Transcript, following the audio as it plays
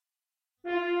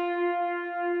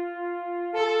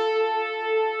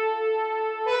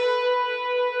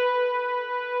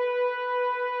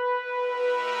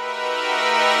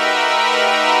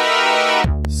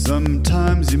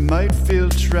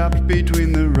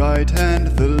right and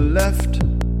the left.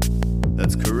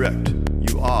 That's correct,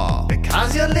 you are.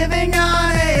 Because you're living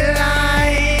on a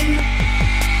line.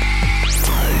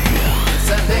 It's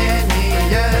a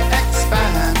linear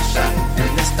expansion in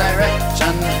this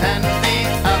direction and the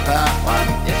other one.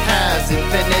 It has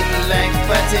infinite length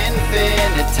but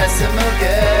infinitesimal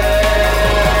girth.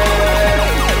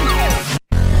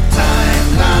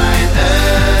 Timeline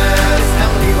Earth,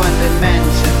 only one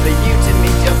dimension for you to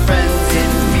meet your friends in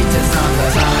meters on the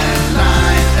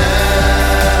timeline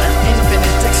Earth. An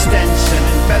infinite extension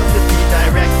in both of the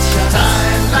directions.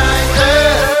 Timeline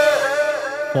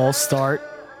Earth.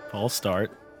 False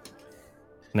start.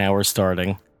 Now we're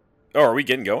starting. Oh, are we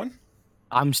getting going?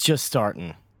 I'm just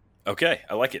starting. Okay,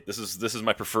 I like it. This is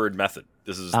my preferred method.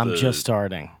 I'm just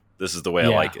starting. This is the way I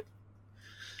like it.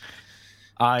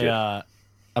 I've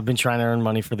been trying to earn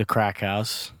money for the crack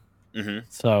house. Mm-hmm.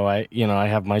 So I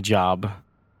have my job.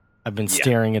 I've been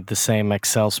staring at the same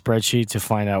Excel spreadsheet to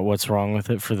find out what's wrong with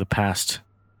it for the past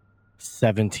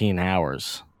 17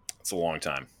 hours. It's a long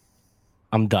time.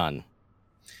 I'm done.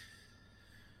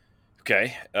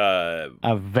 Okay. I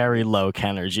have very low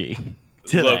energy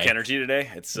today. Low energy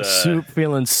today? It's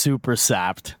feeling super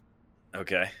sapped.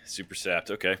 Okay, super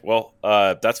sapped. Okay, well,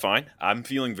 that's fine. I'm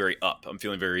feeling very up. I'm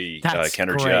feeling very energized.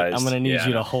 Great. I'm going to need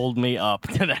you to hold me up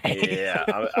today. Yeah,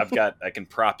 I can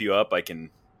prop you up. I can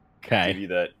give you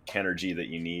that energy that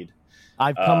you need.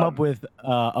 I've come up with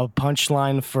a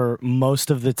punchline for most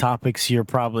of the topics you're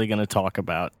probably going to talk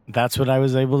about. That's what I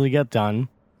was able to get done.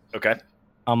 Okay.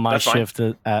 On my shift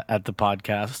at the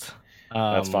podcast.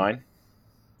 That's fine.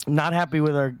 Not happy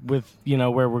with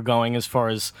where we're going as far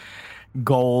as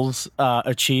goals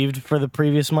achieved for the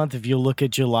previous month. If you look at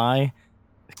July,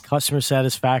 customer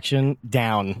satisfaction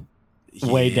down,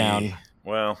 way down.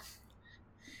 Well,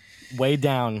 way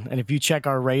down. And if you check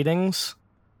our ratings,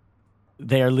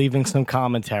 they are leaving some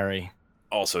commentary.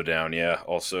 Also down, yeah.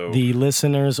 Also, the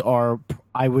listeners are,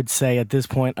 I would say, at this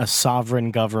point, a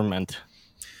sovereign government.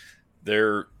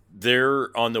 They're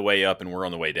on the way up and we're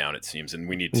on the way down, it seems, and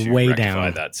we need to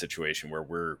rectify that situation where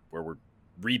we're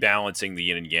rebalancing the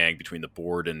yin and yang between the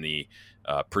board and the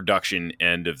production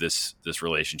end of this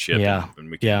relationship. Yeah,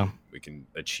 and we can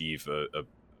achieve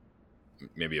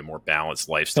maybe a more balanced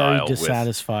lifestyle. Very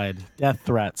dissatisfied. Death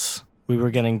threats. We were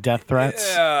getting death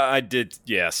threats. Yeah, I did.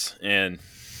 Yes, and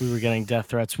we were getting death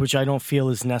threats, which I don't feel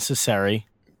is necessary.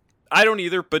 I don't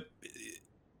either, but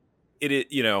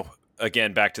it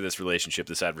again, back to this relationship,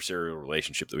 this adversarial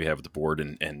relationship that we have with the board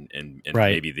and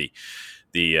right. maybe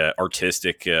the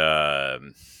artistic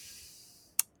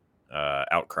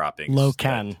outcroppings. Low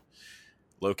can.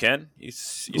 Low can? You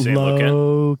saying low can?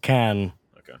 Low can.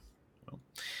 Okay.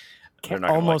 Well,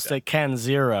 almost a Ken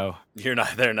Zero. They're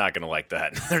not going to like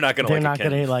that. They're not going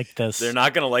to like this. They're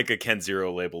not going to like a Ken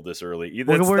Zero label this early.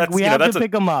 We have to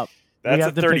pick them up. That's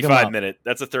a 35-minute.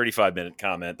 That's a 35-minute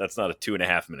comment. That's not a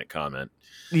 2.5-minute comment.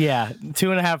 Yeah,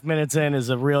 2.5 minutes in is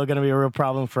going to be a real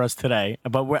problem for us today.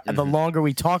 But the longer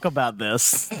we talk about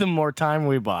this, the more time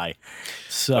we buy.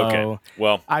 So, okay.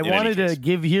 Well, I wanted to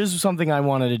give. Here's something I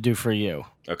wanted to do for you.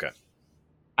 Okay.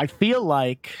 I feel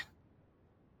like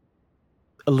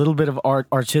a little bit of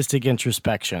artistic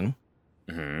introspection.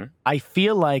 Mm-hmm. I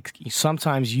feel like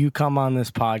sometimes you come on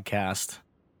this podcast.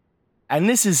 And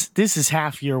this is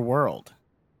half your world.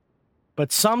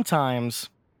 But sometimes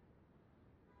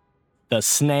the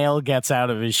snail gets out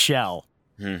of his shell.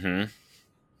 Mm-hmm.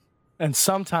 And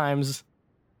sometimes,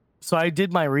 so I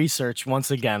did my research.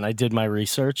 Once again, I did my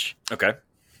research. Okay.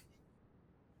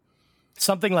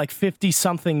 Something like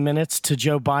 50-something minutes to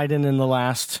Joe Biden in the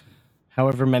last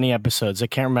however many episodes. I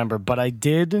can't remember. But I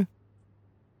did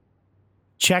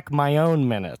check my own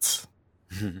minutes.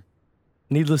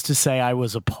 Needless to say, I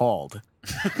was appalled.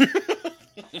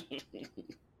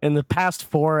 In the past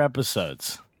 4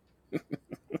 episodes,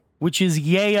 which is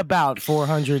about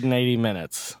 480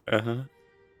 minutes. Uh-huh.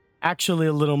 Actually,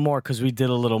 a little more because we did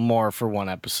a little more for one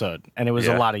episode. And it was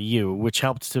a lot of you, which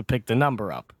helped to pick the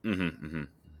number up. Mm-hmm, mm-hmm.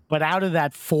 But out of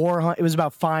that 400, it was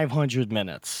about 500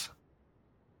 minutes.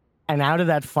 And out of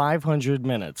that 500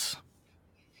 minutes,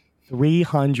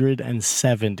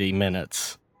 370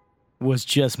 minutes was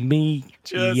just me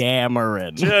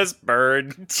yammering. Just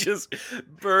bird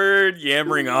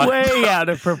yammering on. Way out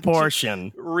of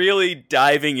proportion. Really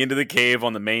diving into the cave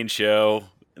on the main show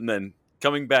and then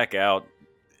coming back out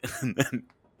and then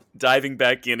diving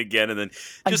back in again and then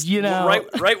just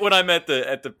right when I'm at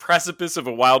the precipice of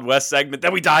a Wild West segment,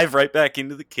 then we dive right back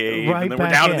into the cave and then we're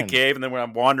down in the cave and then when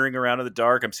I'm wandering around in the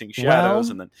dark, I'm seeing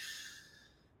shadows and then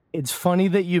it's funny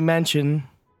that you mention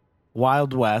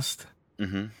Wild West.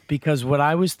 Mm-hmm. Because what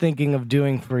I was thinking of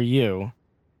doing for you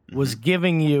was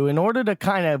giving you, in order to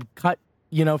kind of cut,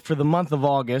 for the month of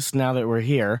August, now that we're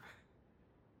here,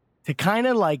 to kind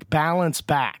of like balance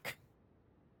back,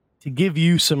 to give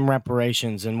you some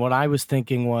reparations. And what I was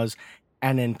thinking was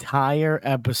an entire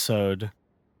episode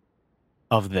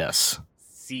of this.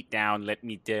 Sit down, let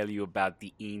me tell you about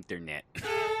the internet.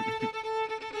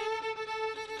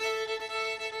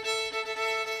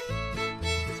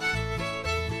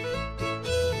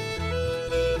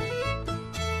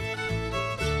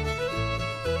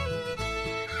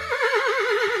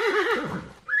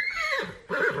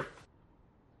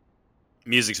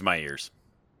 Music to my ears.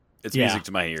 It's music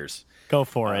to my ears. Go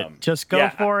for it. Just go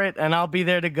for it, and I'll be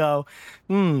there to go.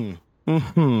 Behind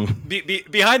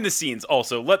the scenes,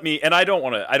 also, let me. And I don't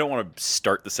want to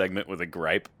start the segment with a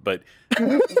gripe, but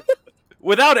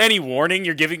without any warning,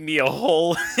 you're giving me a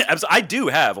whole. I do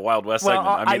have a Wild West segment.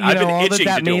 I mean, I've been itching to do.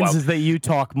 That means is that you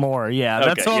talk more. Yeah,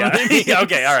 that's all.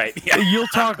 Okay, all right. Yeah. You'll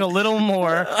talk a little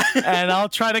more, and I'll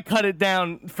try to cut it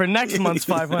down for next month's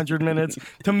 500 minutes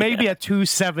to maybe a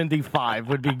 275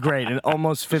 would be great, and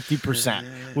almost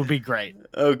 50% would be great.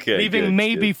 Okay, leaving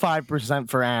maybe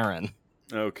 5% for Aaron.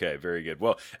 Okay, very good.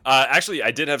 Well, actually,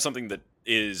 I did have something that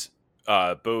is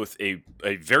both a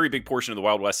very big portion of the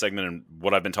Wild West segment and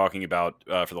what I've been talking about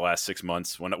for the last 6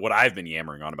 months, what I've been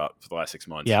yammering on about for the last 6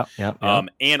 months. Yeah.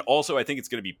 And also, I think it's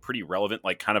going to be pretty relevant,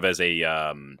 like kind of as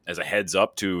a heads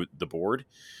up to the board.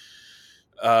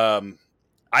 If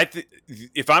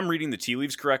I'm reading the tea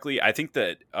leaves correctly, I think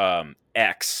that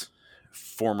X,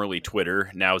 formerly Twitter,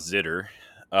 now Zitter,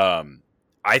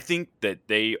 I think that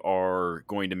they are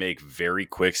going to make very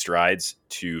quick strides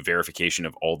to verification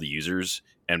of all the users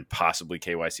and possibly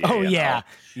KYC. Oh, yeah.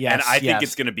 Yes, and I think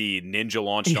it's going to be ninja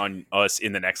launched on us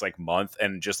in the next month.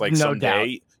 And just like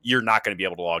someday, you're not going to be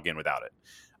able to log in without it.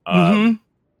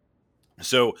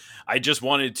 So I just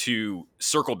wanted to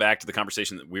circle back to the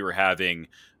conversation that we were having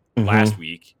last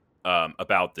week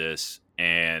about this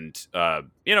and,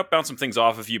 bounce some things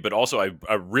off of you, but also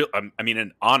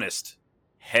an honest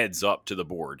heads up to the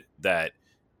board that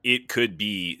it could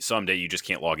be someday you just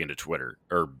can't log into Twitter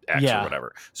or X or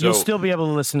whatever. So you'll still be able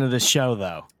to listen to this show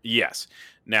though. Yes.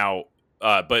 Now,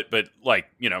 but like,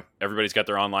 everybody's got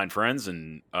their online friends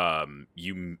and, if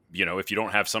you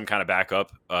don't have some kind of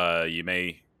backup, you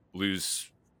may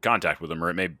lose contact with them or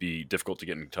it may be difficult to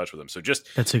get in touch with them. So just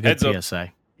that's a good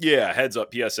PSA. Yeah. Heads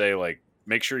up PSA, like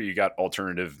make sure you got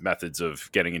alternative methods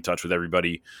of getting in touch with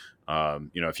everybody.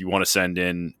 If you want to send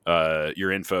in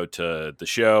your info to the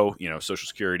show, social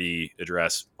security,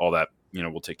 address, all that,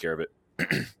 we'll take care of it.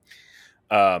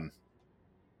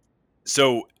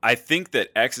 So I think that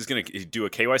X is going to do a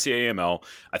KYC AML.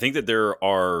 I think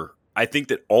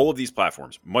that all of these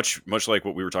platforms, much like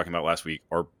what we were talking about last week,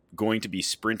 are going to be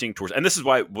sprinting towards, and this is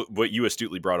why what you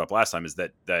astutely brought up last time is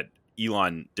that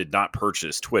Elon did not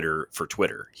purchase Twitter for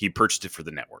Twitter. He purchased it for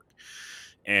the network.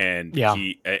 And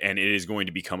it is going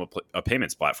to become a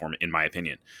payments platform, in my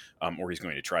opinion, or he's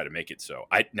going to try to make it so.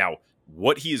 Now,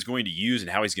 what he is going to use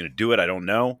and how he's going to do it, I don't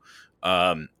know.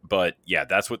 But yeah,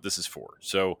 that's what this is for.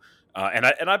 So, and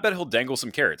I bet he'll dangle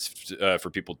some carrots for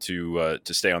people to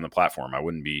stay on the platform. I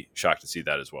wouldn't be shocked to see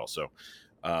that as well. So,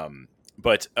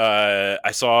 but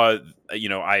I saw,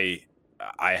 I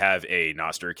have a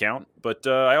Nostr account, but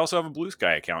I also have a Blue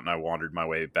Sky account, and I wandered my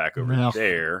way back over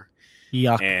there.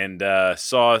 Yeah, and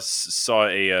saw a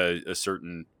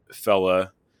certain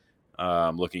fella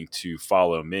looking to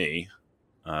follow me.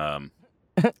 Yeah.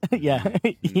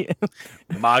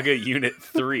 MAGA Unit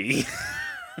 3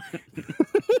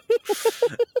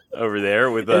 over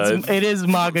there with it is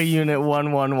MAGA Unit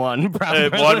 111.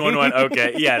 111.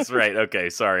 Okay, yes, right. Okay,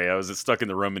 sorry, I was stuck in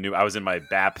the Roman numeral. I was in my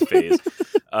BAP phase.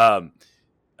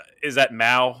 Is that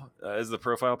Mao as the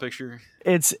profile picture?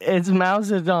 It's Mao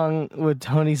Zedong with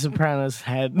Tony Soprano's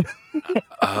head.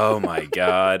 Oh my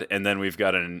god! And then we've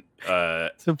got an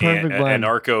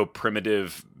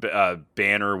anarcho-primitive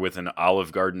banner with an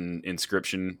Olive Garden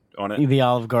inscription on it. The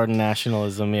Olive Garden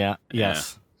nationalism, yeah.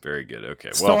 Yes. Very good. Okay.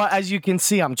 Well, so as you can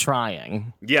see, I'm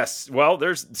trying. Yes. Well, there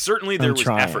was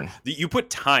effort. You put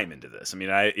time into this. I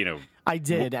mean, I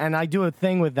did, and I do a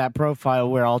thing with that profile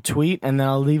where I'll tweet and then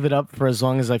I'll leave it up for as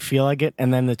long as I feel like it,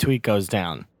 and then the tweet goes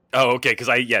down. Oh, okay. Because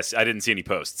I didn't see any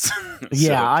posts.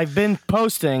 Yeah, I've been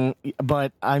posting,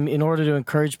 but in order to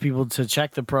encourage people to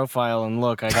check the profile and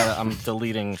look, I'm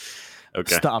deleting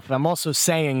stuff. I'm also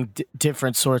saying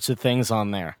different sorts of things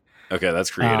on there. Okay,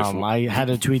 that's creative. I had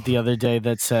a tweet the other day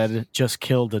that said, "Just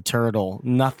killed a turtle."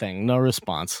 Nothing. No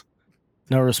response.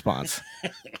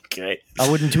 Okay.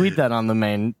 I wouldn't tweet that on the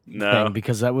main thing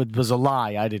because that was a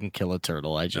lie. I didn't kill a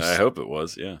turtle. I hope it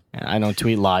was, yeah. I don't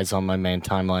tweet lies on my main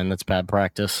timeline. That's bad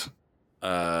practice.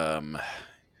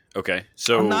 Okay,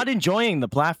 so I'm not enjoying the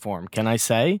platform. Can I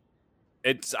say?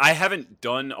 I haven't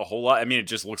done a whole lot. I mean, it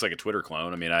just looks like a Twitter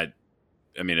clone. I mean,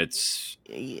 it's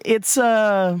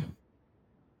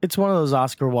one of those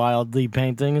Oscar Wilde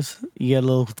paintings. You get a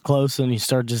little close and you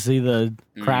start to see the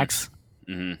cracks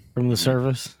from the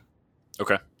surface.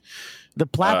 Okay. The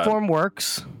platform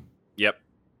works. Yep.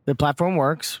 The platform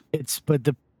works. But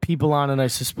the people on it, I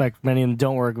suspect many of them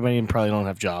don't work. Many of them probably don't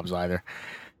have jobs either.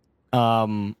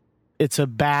 It's a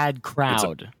bad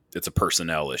crowd. It's a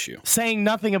personnel issue. Saying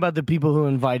nothing about the people who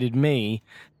invited me,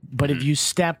 but if you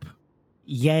step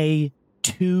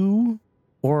 2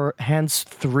 or hence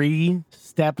 3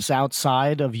 steps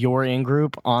outside of your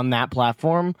in-group on that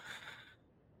platform,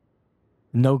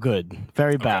 no good.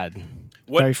 Very bad.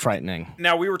 Very frightening.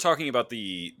 Now, we were talking about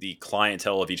the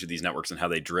clientele of each of these networks and how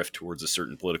they drift towards a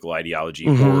certain political ideology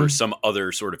or some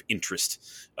other sort of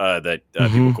interest that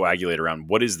people coagulate around.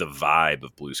 What is the vibe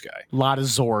of Blue Sky? A lot of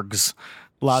Zorgs.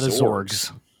 A lot of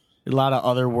Zorgs. A lot of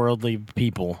otherworldly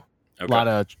people. Okay. A lot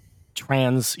of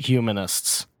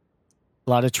transhumanists.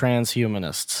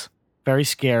 Very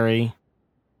scary.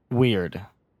 Weird,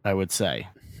 I would say.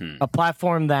 A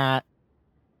platform that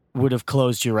would have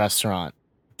closed your restaurant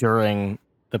during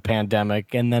the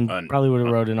pandemic and then probably would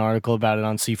have wrote an article about it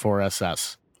on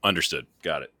C4SS. Understood.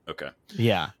 Got it. Okay.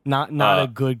 Yeah. Not a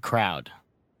good crowd.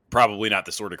 Probably not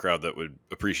the sort of crowd that would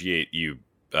appreciate you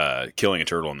killing a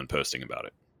turtle and then posting about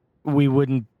it. We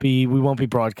won't be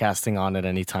broadcasting on it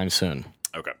anytime soon.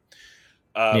 Okay.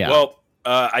 Yeah. Well,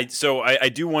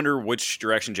 I do wonder which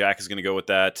direction Jack is going to go with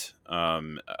that.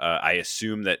 I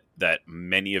assume that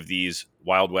many of these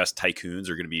Wild West tycoons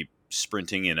are going to be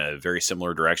sprinting in a very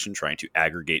similar direction, trying to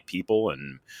aggregate people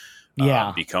and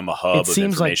become a hub of information. It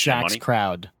seems like Jack's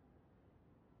crowd.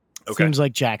 Okay. Seems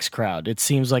like Jack's crowd. It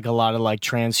seems like a lot of like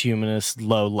transhumanist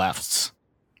low lefts.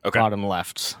 Okay. Bottom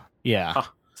lefts. Yeah. Huh.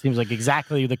 Seems like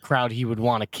exactly the crowd he would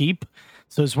want to keep.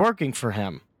 So it's working for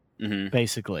him,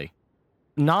 basically.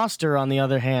 Noster, on the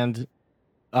other hand,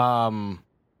 I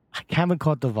haven't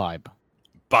caught the vibe.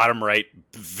 Bottom right,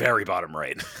 very bottom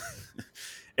right.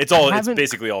 It's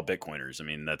basically all Bitcoiners. I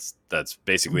mean, that's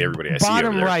basically everybody I see over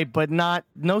there. Bottom right, but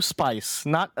no spice.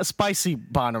 Not a spicy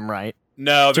bottom right.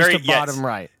 No, just a bottom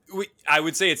right. I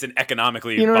would say it's an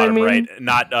economically bottom I mean? Right,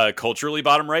 not culturally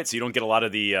bottom right. So you don't get a lot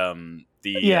of a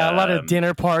lot of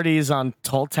dinner parties on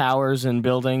tall towers and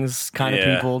buildings kind of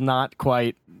people. Not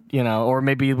quite, or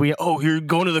maybe you're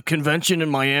going to the convention in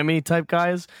Miami type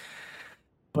guys.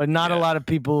 But not a lot of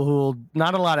people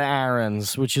not a lot of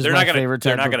Aarons, which is my favorite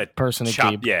type of person to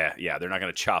keep. Yeah, they're not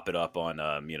going to chop it up on,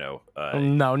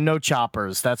 no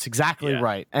choppers. That's exactly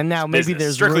right. And now maybe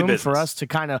there's room for us to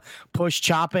kind of push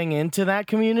chopping into that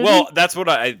community. Well, that's what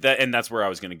and that's where I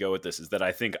was going to go with this, is that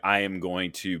I think I am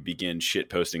going to begin shit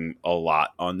posting a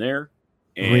lot on there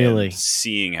and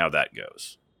seeing how that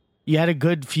goes. You had a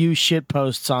good few shit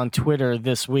posts on Twitter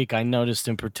this week. I noticed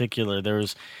in particular there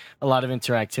was a lot of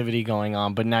interactivity going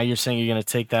on. But now you're saying you're going to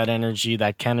take that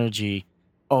Kenergy,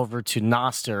 over to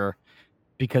Noster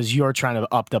because you're trying to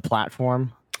up the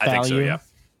platform value. I think so, yeah.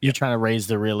 You're trying to raise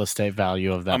the real estate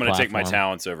value of that. I'm going to take my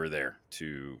talents over there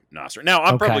to Noster. Now,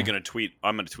 I'm probably going to tweet.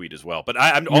 I'm going to tweet as well. But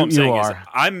all I'm saying is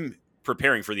I'm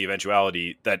preparing for the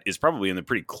eventuality that is probably in the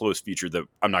pretty close future that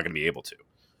I'm not going to be able to.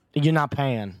 You're not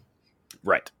paying.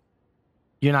 Right.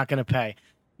 You're not going to pay.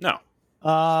 No.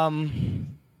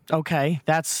 Okay.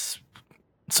 That's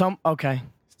okay.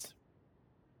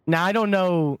 Now, I don't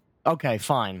know. Okay,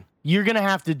 fine. You're going to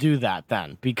have to do that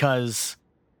then because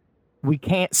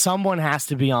someone has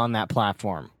to be on that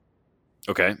platform.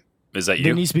 Okay. Is that you?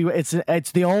 There needs to be,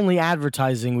 it's the only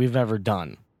advertising we've ever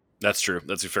done. That's true.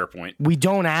 That's a fair point.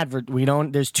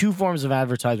 There's 2 forms of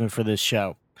advertisement for this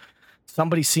show.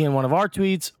 Somebody seeing one of our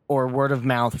tweets or word of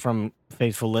mouth from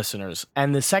faithful listeners.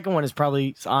 And the second one is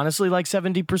probably, honestly, like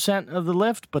 70% of the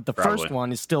lift, but the first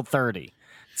one is still 30.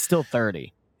 Still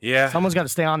 30. Yeah. Someone's got to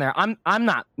stay on there. I'm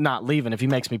not leaving. If he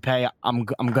makes me pay, I'm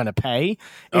going to pay.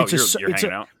 You're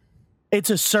hanging out? It's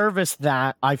a service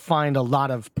that I find a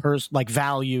lot of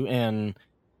value in.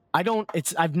 I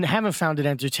haven't found it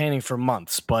entertaining for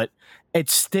months, but it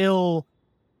serves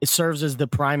as the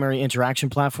primary interaction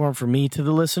platform for me to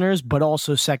the listeners, but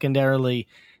also secondarily,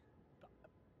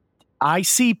 I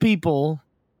see people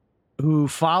who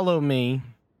follow me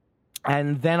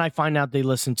and then I find out they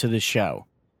listen to the show,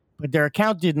 but their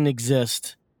account didn't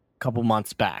exist a couple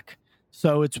months back.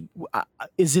 So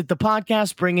is it the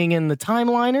podcast bringing in the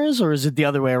timeliners or is it the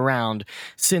other way around?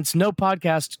 Since no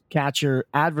podcast catcher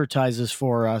advertises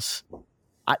for us,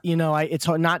 it's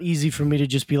not easy for me to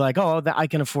just be like, I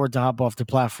can afford to hop off the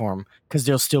platform because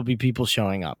there'll still be people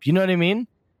showing up. You know what I mean?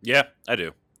 Yeah, I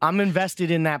do. I'm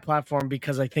invested in that platform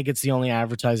because I think it's the only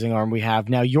advertising arm we have.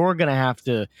 Now, you're going to have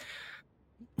to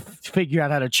figure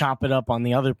out how to chop it up on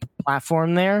the other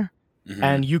platform there,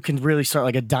 and you can really start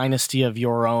like a dynasty of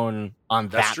your own on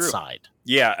that side.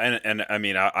 Yeah, and I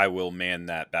mean, I will man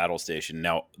that battle station.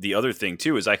 Now, the other thing,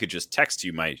 too, is I could just text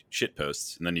you my shit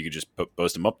posts, and then you could just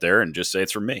post them up there and just say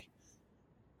it's from me.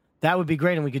 That would be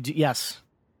great, and we could do, yes.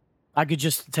 I could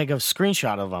just take a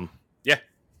screenshot of them. Yeah.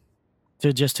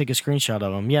 To just take a screenshot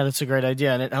of them. Yeah, that's a great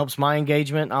idea, and it helps my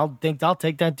engagement. I'll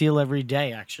take that deal every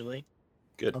day, actually.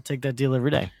 Good. I'll take that deal every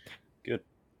day. Good.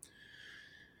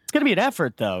 It's going to be an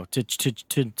effort, though,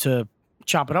 to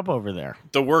chop it up over there.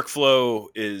 The workflow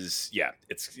is,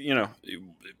 it's,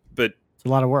 but... It's a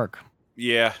lot of work.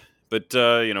 Yeah, but,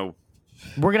 We're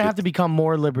going to have to become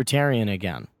more libertarian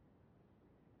again.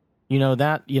 You know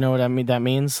what I mean? That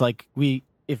means, like,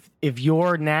 if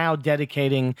you're now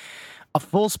dedicating a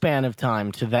full span of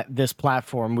time to this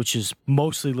platform, which is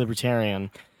mostly libertarian,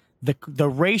 the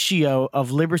ratio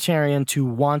of libertarian to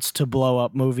wants to blow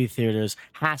up movie theaters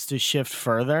has to shift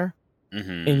further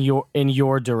in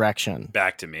your direction.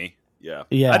 Back to me. Yeah.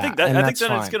 Yeah. I think then fine. It's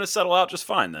going to settle out just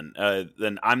fine then.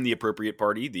 Then I'm the appropriate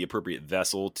party, the appropriate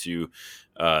vessel to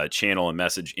channel a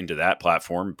message into that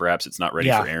platform. Perhaps it's not ready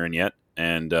for Aaron yet.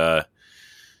 And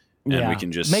we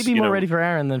can just maybe more ready for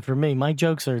Aaron than for me. My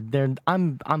jokes are there.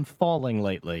 I'm falling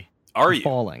lately. Are you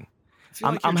falling?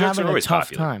 Like I'm having a tough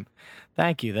popular. time.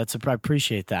 Thank you. I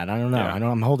appreciate that. I don't know. Yeah. I know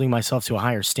I'm holding myself to a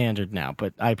higher standard now,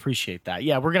 but I appreciate that.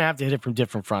 Yeah, we're gonna have to hit it from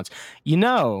different fronts.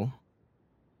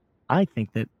 I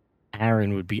think that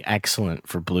Aaron would be excellent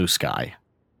for Blue Sky.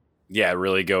 Yeah,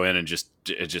 really go in and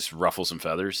just ruffle some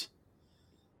feathers.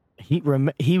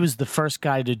 He was the first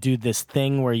guy to do this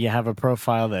thing where you have a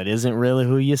profile that isn't really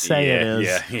who you say it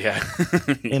is. Yeah.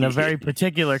 In a very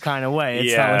particular kind of way.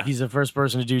 It's not like he's the first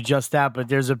person to do just that, but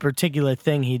there's a particular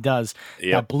thing he does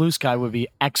that Blue Sky would be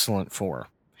excellent for.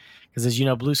 Because as you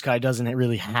know, Blue Sky doesn't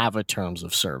really have a terms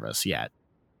of service yet.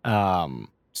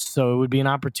 So it would be an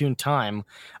opportune time.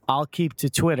 I'll keep to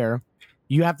Twitter.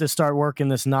 You have to start working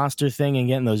this Noster thing and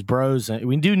getting those bros.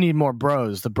 We do need more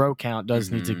bros. The bro count does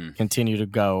need to continue to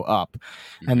go up.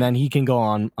 And then he can go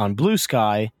on Blue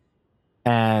Sky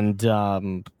and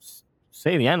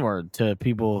say the N-word to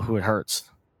people who it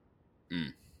hurts.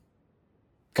 Okay.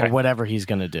 Or whatever he's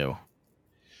going to do.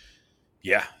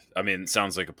 Yeah. I mean, it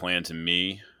sounds like a plan to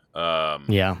me.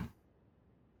 Yeah.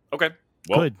 Okay.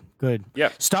 Well, Good.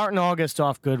 Yeah. Starting August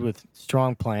off good with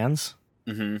strong plans.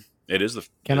 It is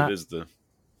the...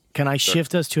 Can I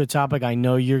shift us to a topic I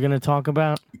know you're going to talk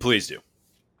about? Please do.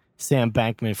 Sam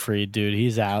Bankman-Fried, dude.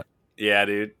 He's out. Yeah,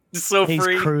 dude. So he's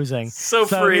free. He's cruising. So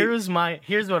free.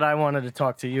 Here's what I wanted to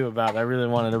talk to you about. I really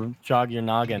wanted to jog your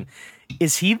noggin.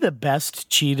 Is he the best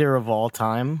cheater of all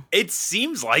time? It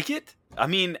seems like it. I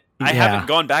mean, I haven't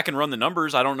gone back and run the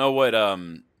numbers. I don't know what...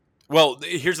 Well,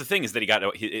 here's the thing is that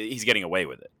he's getting away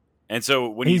with it. And so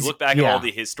when you look back at all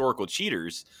the historical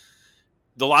cheaters...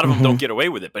 A lot of them don't get away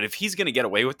with it, but if he's going to get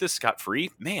away with this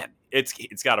scot-free, man,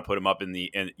 it's got to put him up in the,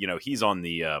 and he's on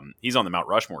the Mount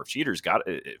Rushmore of cheaters.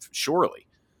 Surely.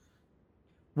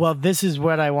 Well, this is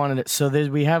what I wanted. So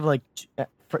we have like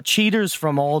cheaters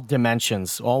from all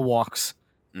dimensions, all walks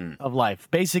of life.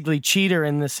 Basically, cheater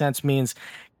in this sense means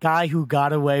guy who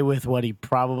got away with what he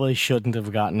probably shouldn't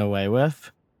have gotten away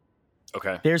with.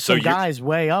 Okay, there's some guys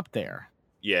way up there.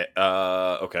 Yeah.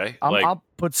 Okay. I'll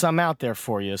put some out there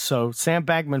for you. So Sam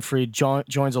Bankman-Fried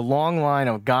joins a long line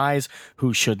of guys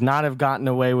who should not have gotten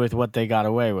away with what they got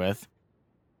away with.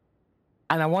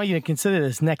 And I want you to consider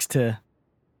this next to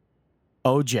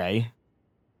OJ.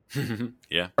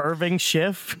 Yeah. Irving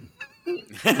Schiff.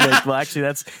 Well, actually,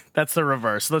 that's the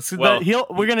reverse. We're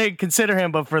going to consider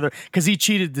him, but further because he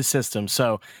cheated the system.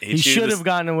 So he should have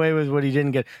gotten away with what he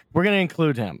didn't get. We're going to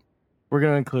include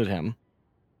him.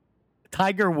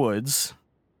 Tiger Woods,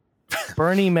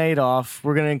 Bernie Madoff,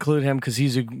 we're going to include him because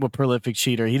he's a prolific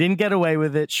cheater. He didn't get away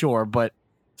with it, sure, but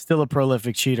still a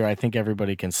prolific cheater, I think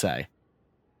everybody can say.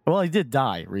 Well, he did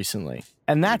die recently.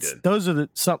 And those are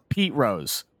Pete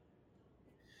Rose.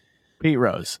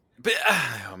 But,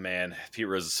 oh, man, Pete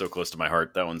Rose is so close to my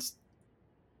heart. That one's...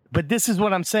 But this is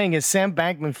what I'm saying is Sam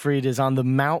Bankman-Fried is on the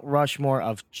Mount Rushmore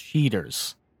of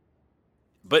cheaters.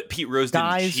 But Pete Rose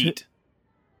didn't cheat.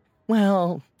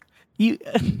 Well... I'm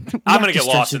going to get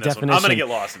lost in this one. I'm going to get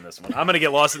lost in this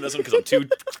one because I'm too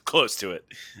close to it.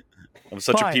 I'm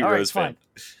such a Pete Rose fan.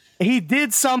 He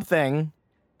did something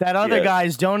that other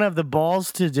guys don't have the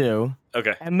balls to do.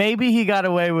 Okay. And maybe he got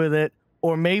away with it,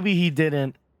 or maybe he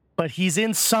didn't, but he's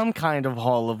in some kind of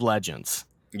Hall of Legends.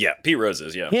 Yeah, Pete Rose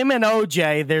is, yeah. Him and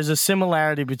OJ, there's a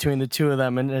similarity between the two of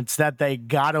them, and it's that they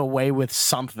got away with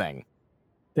something.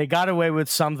 They got away with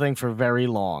something for very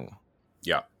long.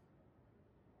 Yeah.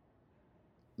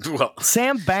 Well,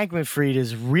 Sam Bankman-Fried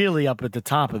is really up at the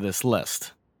top of this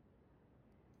list.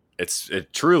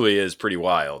 It truly is pretty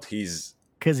wild. He's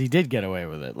because he did get away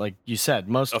with it, like you said.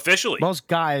 Most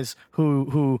guys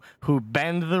who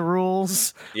bend the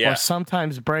rules or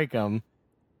sometimes break them,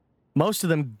 most of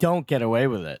them don't get away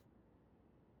with it.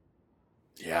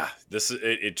 Yeah,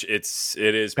 it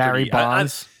is Barry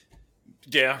Bonds.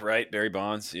 Yeah, right. Barry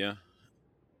Bonds. Yeah.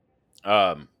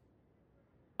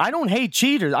 I don't hate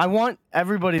cheaters. I want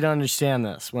everybody to understand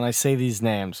this when I say these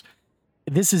names.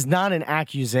 This is not an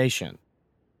accusation.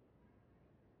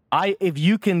 If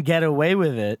you can get away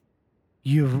with it,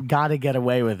 you've got to get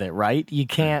away with it, right? You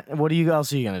can't. What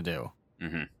else are you going to do?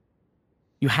 Mm-hmm.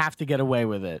 You have to get away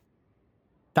with it.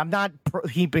 I'm not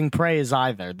heaping praise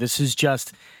either. This is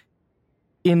just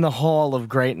in the hall of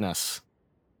greatness.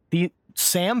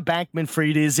 Sam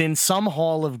Bankman-Fried is in some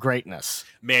hall of greatness.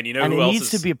 Man, you know and who it else needs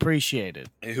to be appreciated.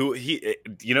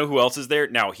 You know who else is there?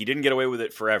 Now, he didn't get away with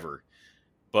it forever,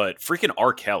 but freaking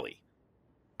R. Kelly.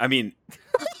 I mean,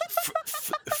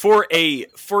 for a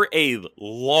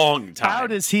long time. How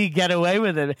does he get away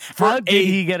with it? How did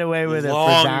he get away with it for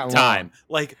that long?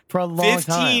 Like for a long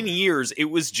 15 years, it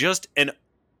was just a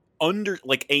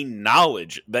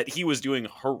knowledge that he was doing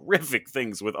horrific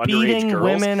things with underage girls,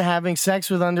 women, having sex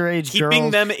with underage girls, keeping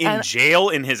them in jail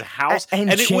in his house, and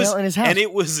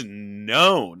it was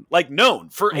known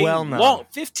for long 15,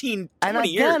 20 years. And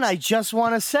again, I just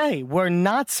want to say, we're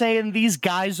not saying these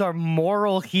guys are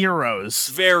moral heroes.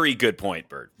 Very good point,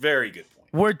 Bert. Very good point.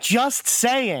 We're just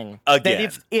saying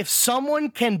that if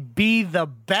someone can be the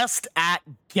best at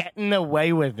getting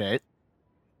away with it,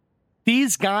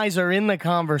 these guys are in the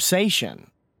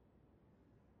conversation.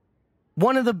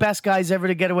 One of the best guys ever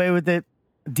to get away with it,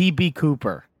 D.B.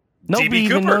 Cooper. Nobody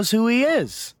even knows who he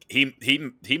is.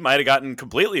 He might have gotten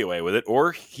completely away with it,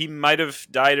 or he might have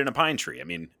died in a pine tree. I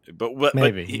mean, but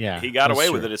he got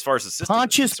away with it as far as the system.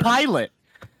 Pontius Pilate.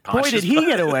 Boy, did he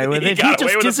get away with it. He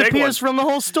just disappears from the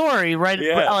whole story, right?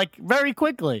 Yeah. Like very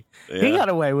quickly. Yeah. He got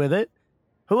away with it.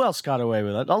 Who else got away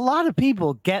with it? A lot of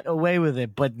people get away with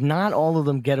it, but not all of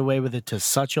them get away with it to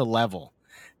such a level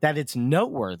that it's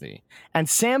noteworthy. And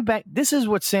this is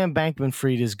what Sam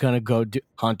Bankman-Fried is going to go do.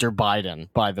 Hunter Biden,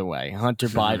 by the way. Hunter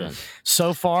Biden.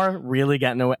 So far, really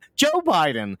getting away. Joe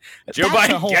Biden. That's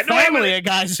a whole family of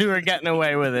guys who are getting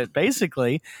away with it,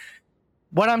 basically.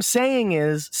 What I'm saying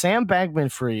is Sam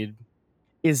Bankman-Fried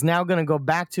is now going to go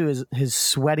back to his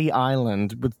sweaty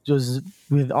island with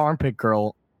armpit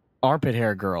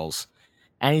hair girls,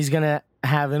 and he's gonna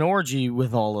have an orgy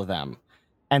with all of them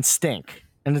and stink,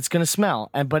 and it's gonna smell,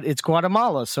 but it's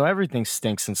Guatemala, so everything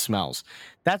stinks and smells.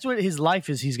 That's what his life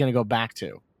is. He's gonna go back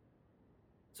to.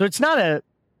 So it's not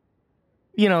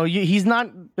he's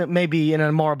not maybe in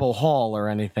a marble hall or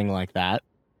anything like that,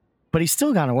 but he's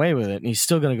still got away with it, and he's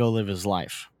still gonna go live his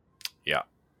life. Yeah.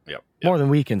 More than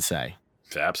we can say.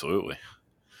 Absolutely.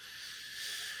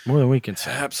 More than we can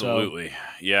say. Absolutely. So,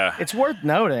 yeah. It's worth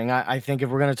noting, I think, if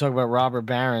we're going to talk about robber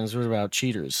barons, what about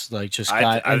cheaters? Like just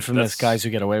infamous guys who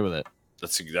get away with it.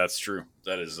 That's true.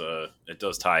 That is, it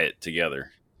does tie it together.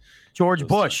 George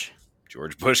Bush.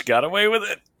 George Bush got away with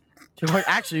it.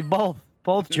 Actually,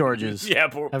 both Georges. Yeah.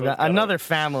 Another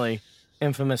family,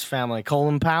 infamous family.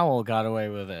 Colin Powell got away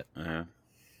with it. Uh-huh.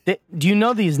 Do you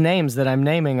know these names that I'm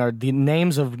naming are the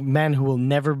names of men who will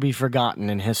never be forgotten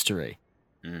in history?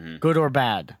 Mm-hmm. Good or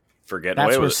bad.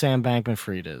 That's where Sam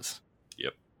Bankman-Fried is.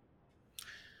 Yep.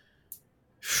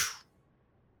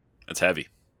 That's heavy.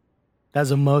 That's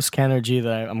the most energy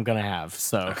that I'm gonna have.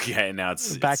 So okay, now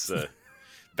it's back to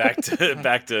the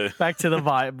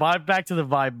vibe. Back to the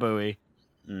vibe buoy.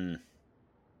 Mm.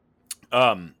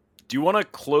 Do you want to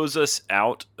close us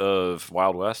out of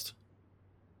Wild West?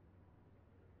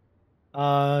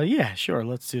 Yeah, sure.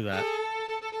 Let's do that.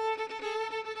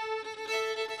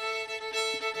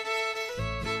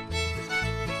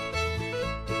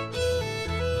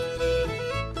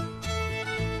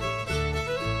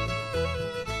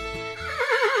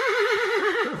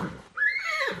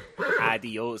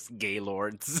 Adios,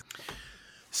 gaylords.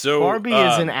 So Barbie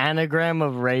is an anagram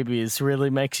of rabies. Really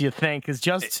makes you think. It's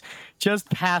just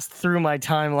passed through my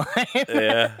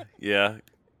timeline. Yeah.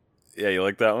 You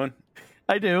like that one?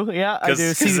 I do. Yeah, I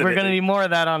do. See, we're gonna need more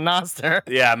of that on Nostr.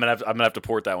 Yeah, I'm gonna have to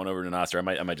port that one over to Nostr.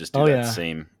 I might just do that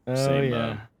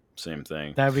same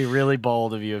thing. That'd be really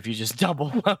bold of you if you just double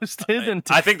posted.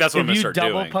 I think that's what I'm gonna start doing.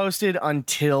 If you double posted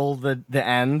until the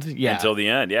end, yeah. Until the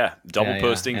end, yeah. Double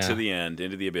posting to the end,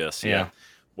 into the abyss. Yeah.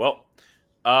 Well,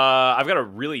 I've got a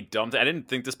really dumb thing. I didn't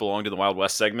think this belonged to the Wild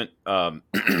West segment,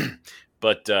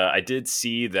 but I did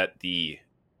see that the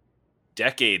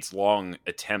decades-long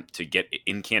attempt to get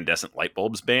incandescent light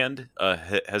bulbs banned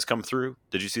has come through.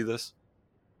 Did you see this?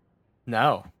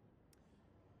 No.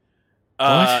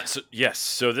 So yes.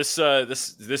 So this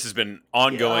has been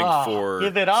ongoing for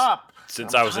give it up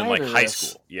since I was in like high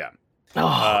school. Yeah.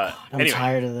 I'm anyway.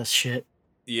 tired of this shit.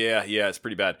 Yeah, it's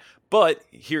pretty bad. But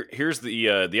here's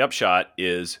the upshot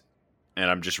is, and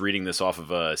I'm just reading this off of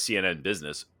CNN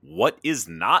Business. What is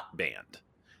not banned?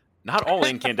 Not all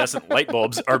incandescent light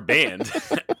bulbs are banned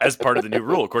as part of the new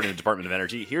rule, according to the Department of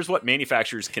Energy. Here's what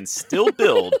manufacturers can still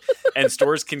build and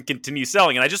stores can continue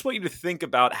selling. And I just want you to think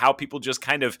about how people just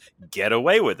kind of get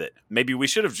away with it. Maybe we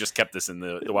should have just kept this in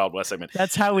the Wild West segment.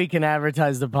 That's how we can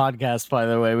advertise the podcast, by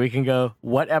the way. We can go,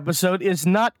 what episode is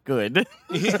not good?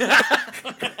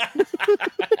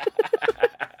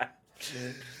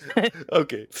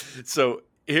 Okay. So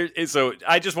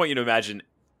I just want you to imagine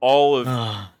all of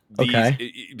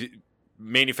these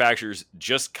manufacturers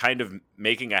just kind of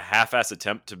making a half-ass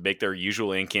attempt to make their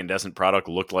usual incandescent product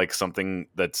look like something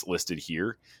that's listed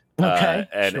here. Okay,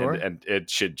 and it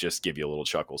should just give you a little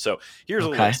chuckle. So here's a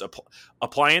list.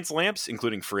 Appliance lamps,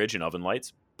 including fridge and oven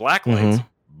lights, black lights,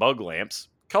 bug lamps,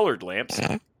 colored lamps,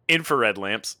 infrared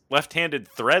lamps, left-handed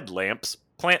thread lamps,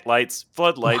 plant lights,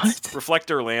 floodlights,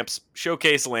 reflector lamps,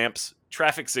 showcase lamps,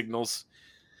 traffic signals.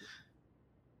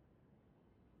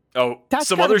 Oh, that's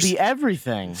some gotta other be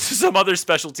everything. Some other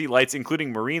specialty lights,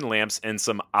 including marine lamps and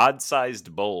some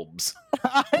odd-sized bulbs.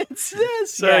 It's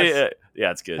this. So yes.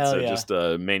 yeah, it's good. Hell so yeah. just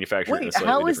manufacturing. Wait,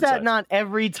 how is that not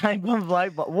every type of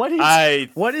light bulb? What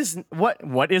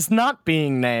is not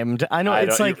being named? I know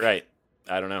it's like right.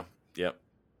 I don't know. Yep.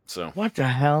 So what the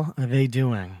hell are they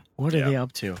doing? What are they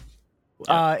up to?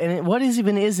 And what is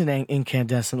an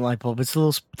incandescent light bulb? It's the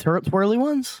little twirly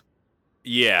ones.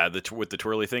 Yeah, with the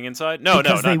twirly thing inside. No,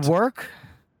 they work.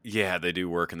 Yeah, they do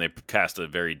work, and they cast a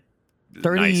very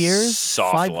 30 nice, years,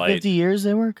 soft light. 50 years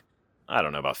they work. I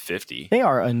don't know, about 50. They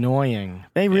are annoying.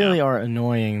 They really are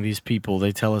annoying. These people.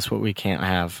 They tell us what we can't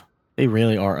have. They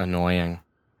really are annoying.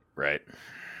 Right.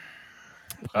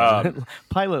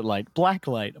 Pilot light, black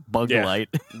light, bug light.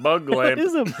 Bug lamp. What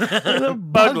is a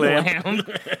bug lamp?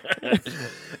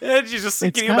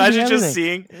 And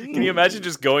can you imagine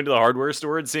just going to the hardware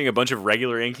store and seeing a bunch of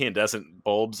regular incandescent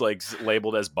bulbs like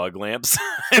labeled as bug lamps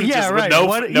and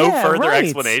with no further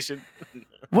explanation?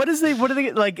 What do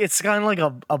they like? It's kind of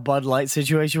like a Bud Light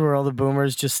situation where all the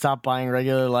boomers just stop buying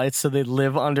regular lights so they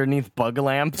live underneath bug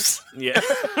lamps. Yeah.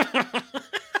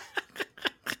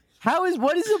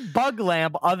 What is a bug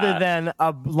lamp other than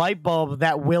a light bulb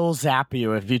that will zap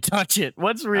you if you touch it?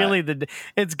 What's really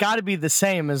it's got to be the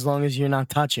same as long as you're not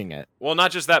touching it. Well,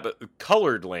 not just that, but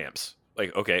colored lamps.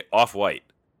 Like, okay, off-white.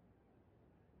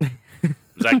 Is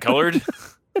that colored?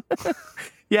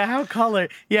 Yeah, how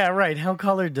colored? Yeah, right. How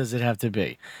colored does it have to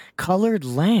be? Colored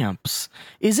lamps.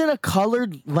 Isn't a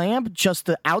colored lamp just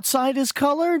the outside is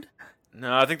colored?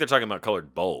 No, I think they're talking about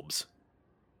colored bulbs.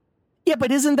 Yeah,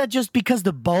 but isn't that just because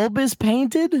the bulb is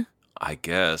painted? I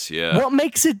guess, yeah. What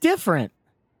makes it different?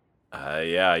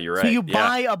 Yeah, you're right. So you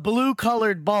buy a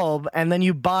blue-colored bulb, and then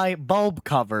you buy bulb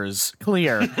covers,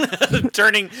 clear.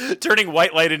 turning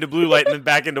white light into blue light and then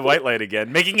back into white light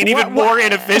again, making it even more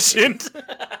inefficient.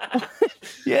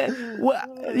 Yeah,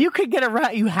 well, you could get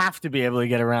around. You have to be able to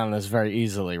get around this very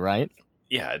easily, right?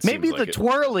 Yeah, it maybe seems like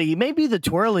the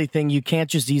twirly thing you can't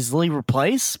just easily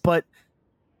replace, but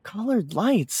colored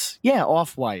lights, yeah,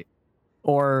 off-white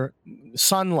or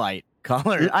sunlight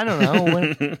color. I don't know.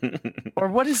 Or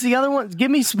what is the other one? Give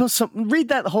me some. Read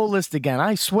that whole list again.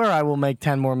 I swear I will make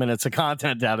 10 more minutes of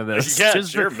content out of this.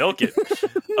 Yeah, milk it.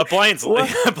 Appliance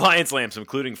lamps,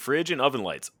 including fridge and oven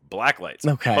lights, black lights,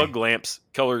 bug lamps,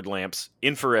 colored lamps,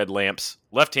 infrared lamps,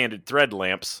 left-handed thread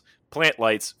lamps, plant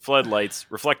lights, floodlights,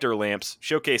 reflector lamps,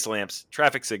 showcase lamps,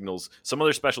 traffic signals, some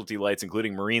other specialty lights,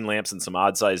 including marine lamps and some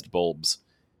odd-sized bulbs.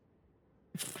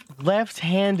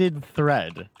 Left-handed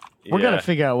thread. We're going to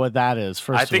figure out what that is first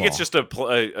of all. I think it's just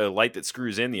a light that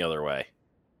screws in the other way.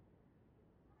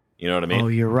 You know what I mean? Oh,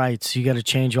 you're right. So you got to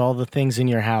change all the things in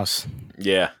your house.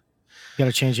 Yeah. You got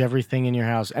to change everything in your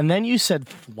house. And then you said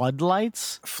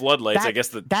floodlights? Floodlights, I guess.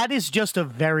 That is just a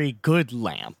very good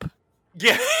lamp.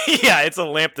 Yeah, yeah, it's a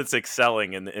lamp that's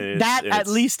excelling. And at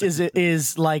least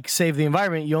is like save the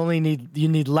environment. You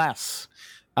need less.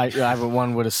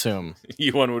 One would assume.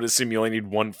 One would assume you only need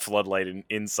one floodlight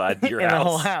inside your house. In the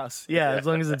whole house. Yeah, as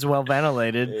long as it's well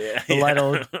ventilated. The light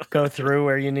will go through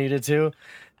where you need it to.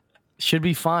 Should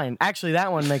be fine. Actually,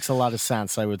 that one makes a lot of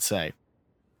sense, I would say.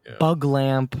 Yeah. Bug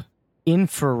lamp,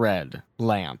 infrared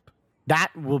lamp.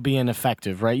 That will be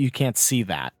ineffective, right? You can't see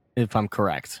that, if I'm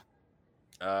correct.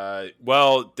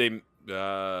 Well, they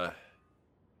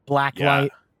black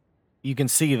light, you can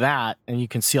see that, and you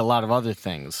can see a lot of other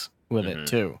things with it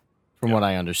too, from what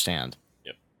I understand.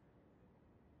 Yep.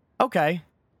 Okay.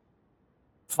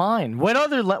 Fine. What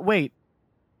other wait.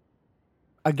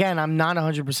 Again, I'm not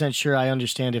 100% sure I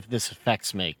understand if this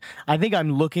affects me. I think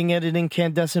I'm looking at an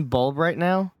incandescent bulb right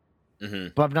now,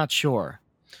 but I'm not sure.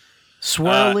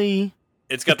 Swirly.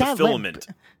 It's got the filament.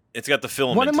 It's got the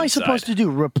filament. What am I inside. supposed to do?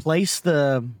 Replace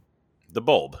the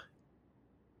bulb?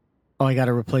 Oh, I got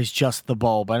to replace just the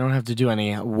bulb. I don't have to do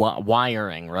any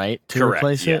wiring, right? To Correct.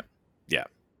 replace it? Yeah.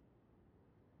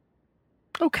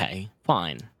 Okay,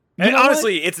 fine. And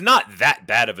honestly, it's not that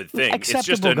bad of a thing. It's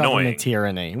just annoying. Government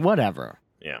tyranny. Whatever.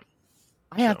 Yeah.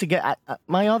 I have to get the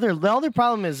other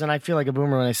problem is, and I feel like a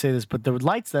boomer when I say this, but the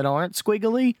lights that aren't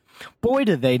squiggly, boy,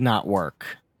 do they not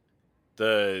work.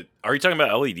 Are you talking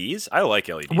about LEDs? I like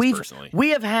LEDs personally.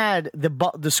 We have had the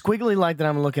squiggly light that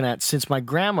I'm looking at since my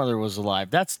grandmother was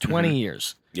alive. That's 20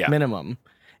 years minimum.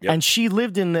 Yep. And she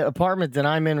lived in the apartment that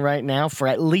I'm in right now for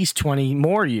at least 20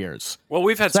 more years. Well,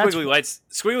 we've had squiggly lights.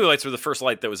 Squiggly lights were the first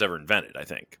light that was ever invented, I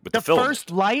think. With the first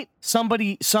light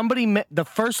the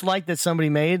first light that somebody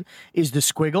made is the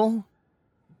squiggle.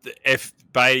 If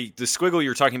by the squiggle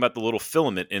you're talking about the little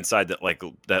filament inside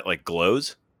that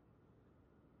glows.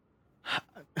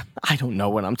 I don't know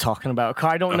what I'm talking about.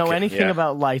 I don't know anything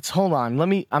about lights. Hold on.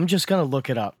 I'm just going to look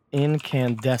it up.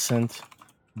 Incandescent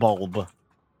bulb.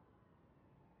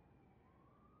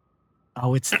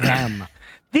 Oh, it's them.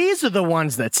 These are the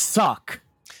ones that suck.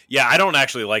 Yeah, I don't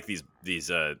actually like these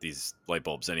light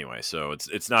bulbs anyway, so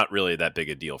it's not really that big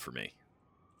a deal for me.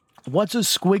 What's a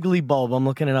squiggly bulb? I'm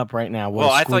looking it up right now. Well,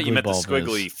 I thought you meant the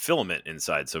squiggly filament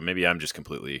inside, so maybe I'm just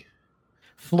completely...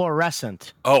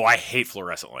 Fluorescent. Oh, I hate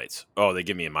fluorescent lights. Oh, they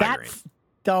give me a migraine.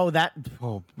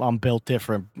 I'm built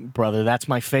different, brother. That's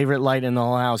my favorite light in the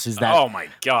whole house. Is that? Oh my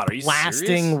god, are you lasting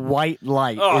serious? White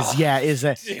light?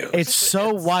 It's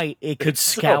so white it could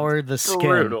scour the skin.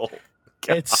 Brutal.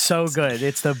 God. It's so good.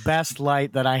 It's the best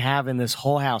light that I have in this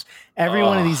whole house. Every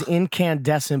one of these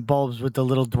incandescent bulbs with the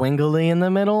little dwingly in the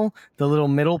middle, the little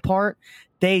middle part,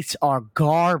 they are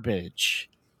garbage.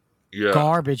 Yeah.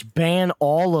 Garbage. Ban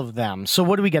all of them. So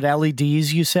what do we get?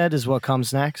 LEDs, you said, is what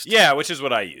comes next? Yeah, which is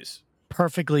what I use.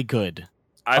 Perfectly good.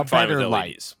 I'm fine with LEDs.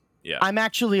 Light. Yeah. I'm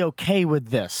actually okay with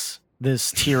this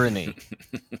tyranny.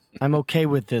 I'm okay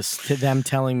with this, to them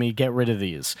telling me get rid of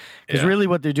these. Because really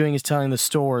what they're doing is telling the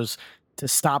stores to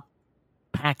stop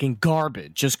packing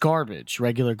garbage, just garbage,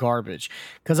 regular garbage.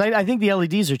 Because I think the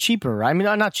LEDs are cheaper. I mean,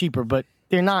 not cheaper, but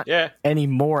they're not any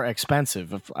more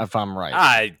expensive, if I'm right.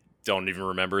 I don't even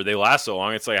remember. They last so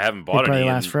long. It's like I haven't bought any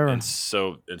in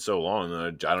so long. I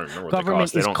don't remember what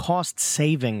Government they cost. Is cost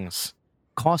savings.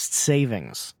 Cost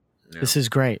savings. Yeah. This is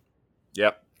great.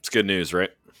 Yep. It's good news,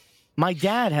 right? My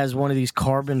dad has one of these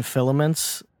carbon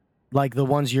filaments, like the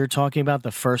ones you're talking about,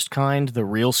 the first kind, the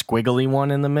real squiggly one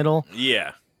in the middle.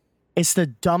 Yeah. It's the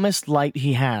dumbest light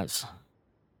he has.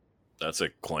 That's a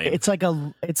claim. It's like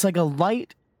a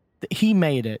light. He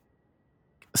made it.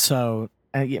 So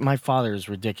my father is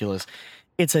ridiculous.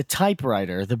 It's a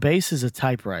typewriter. The base is a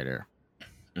typewriter.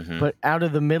 Mm-hmm. But out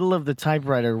of the middle of the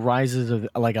typewriter rises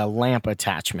like a lamp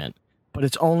attachment. But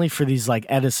it's only for these like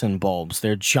Edison bulbs.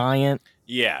 They're giant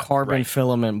carbon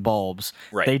filament bulbs.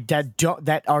 Right.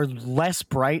 That are less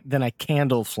bright than a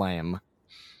candle flame.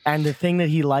 And the thing that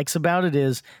he likes about it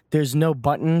is there's no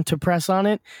button to press on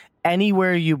it.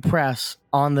 Anywhere you press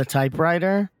on the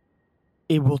typewriter,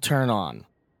 it will turn on.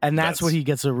 And that's what he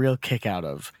gets a real kick out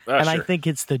of. And I think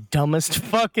it's the dumbest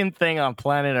fucking thing on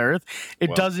planet Earth.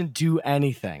 It doesn't do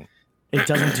anything. It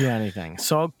doesn't do anything.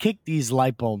 So I'll kick these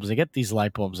light bulbs and get these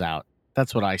light bulbs out.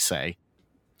 That's what I say.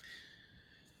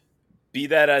 Be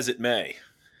that as it may.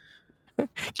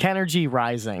 Kenergy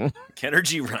rising.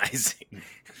 Kenergy rising.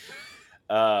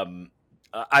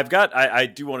 I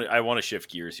want to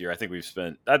shift gears here. I think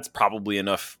that's probably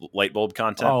enough light bulb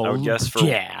content, I would guess,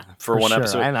 for one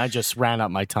episode. And I just ran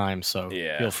up my time, so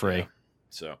feel free. Yeah.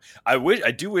 So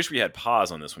I do wish we had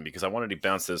pause on this one because I wanted to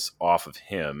bounce this off of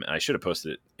him, and I should have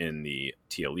posted it in the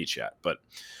TLE chat. But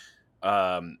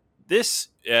this,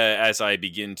 as I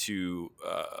begin to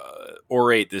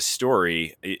orate this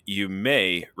story, you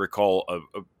may recall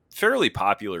a fairly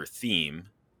popular theme,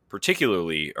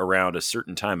 particularly around a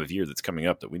certain time of year that's coming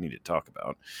up that we need to talk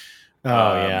about.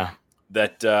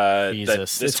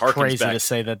 Jesus, it's crazy to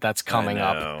say that's coming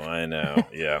up. I know,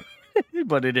 yeah.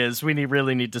 But it is. We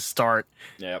really need to start.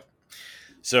 Yep.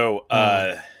 So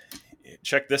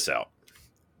check this out.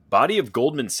 Body of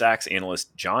Goldman Sachs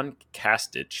analyst John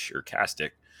Kasich,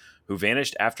 who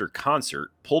vanished after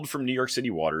concert, pulled from New York City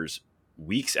waters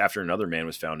weeks after another man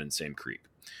was found in the same creek.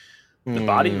 The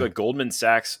body of a Goldman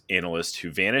Sachs analyst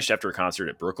who vanished after a concert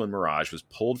at Brooklyn Mirage was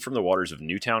pulled from the waters of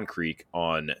Newtown Creek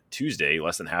on Tuesday,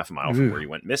 less than half a mile from where he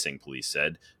went missing, police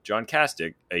said. John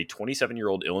Kastick, a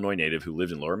 27-year-old Illinois native who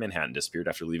lived in Lower Manhattan, disappeared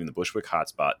after leaving the Bushwick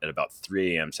hotspot at about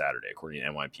 3 a.m. Saturday, according to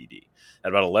NYPD. At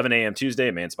about 11 a.m. Tuesday,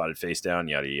 a man spotted face down,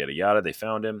 yada, yada, yada. They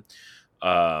found him.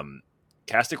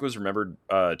 Kastick was remembered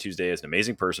Tuesday as an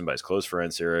amazing person by his close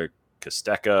friend, Sarah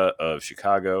Kostecka of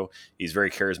Chicago. He's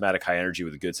very charismatic, high energy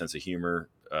with a good sense of humor,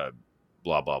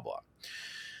 blah, blah, blah.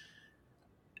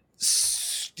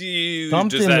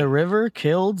 Dumped in the river,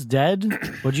 killed, dead?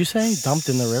 What'd you say? Dumped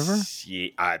in the river?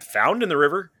 Yeah, found in the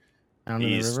river.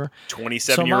 He's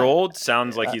 27-year-old.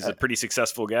 Sounds like he's a pretty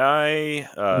successful guy.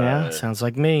 Yeah, sounds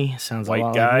like me. Sounds a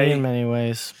lot guy. like me in many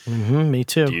ways. Mm-hmm, me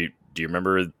too. Do you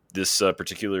remember this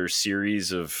particular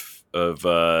series of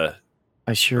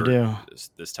I sure do.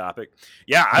 This topic.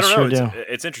 Yeah, I don't know. Sure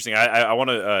it's interesting. I want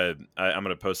to. I'm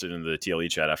going to post it in the TLE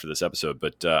chat after this episode,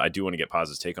 but I do want to get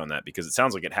Paz's take on that because it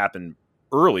sounds like it happened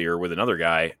earlier with another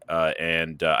guy,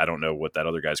 and I don't know what that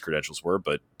other guy's credentials were,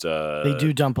 but they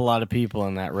do dump a lot of people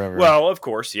in that river. Well, of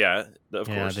course, yeah, of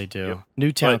course they do. Yep.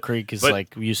 Newtown Creek is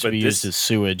used to be used as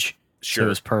sewage. Sure, so it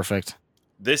was perfect.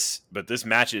 This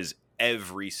matches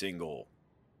every single.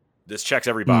 This checks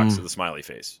every box of the smiley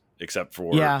face, except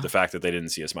for the fact that they didn't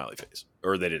see a smiley face,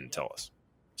 or they didn't tell us.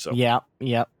 So yep.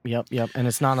 And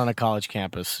it's not on a college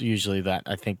campus. Usually, that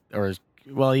I think,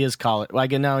 he is college.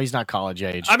 Like, no, he's not college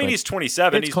age. I mean, he's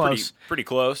 27. He's close. Pretty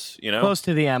close. You know, close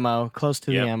to the MO.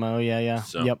 The MO. Yeah.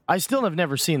 So. Yep. I still have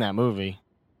never seen that movie.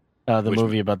 The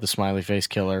movie about the smiley face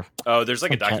killer. Oh, there's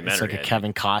like a documentary. It's like a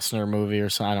Kevin Costner movie or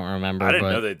something. I don't remember. I didn't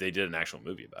know that they did an actual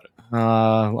movie about it.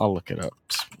 I'll look it up.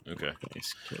 Okay.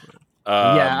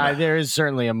 There is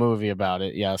certainly a movie about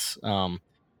it. Yes.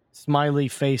 Smiley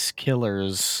face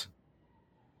killers.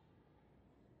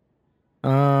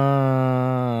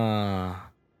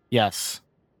 Yes.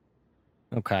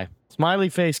 Okay. Smiley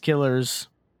face killers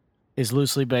is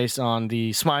loosely based on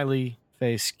the smiley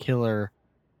face killer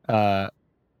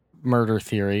murder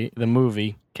theory. The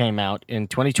movie came out in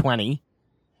 2020.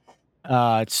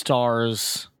 It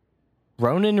stars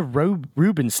Ronan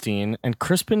Rubenstein and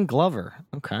Crispin Glover.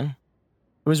 Okay.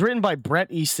 It was written by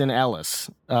Bret Easton Ellis.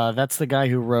 That's the guy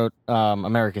who wrote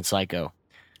American Psycho.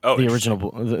 Oh, the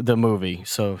original, the movie.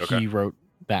 So he wrote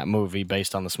that movie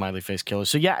based on the smiley face killer.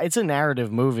 So yeah, it's a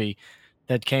narrative movie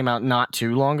that came out not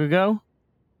too long ago.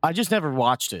 I just never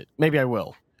watched it. Maybe I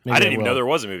will. I didn't even know there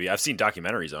was a movie. I've seen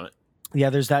documentaries on it. Yeah,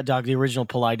 there's that the original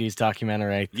Polides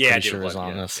documentary. I'm sure is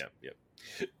on this. Yep.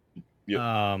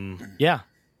 Yeah.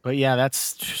 But yeah,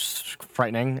 that's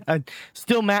frightening.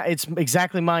 Still, Matt, it's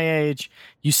exactly my age.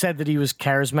 You said that he was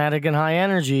charismatic and high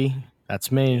energy.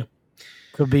 That's me. Yep.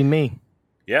 Could be me.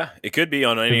 Yeah, it could be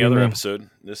on any other episode.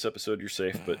 This episode, you're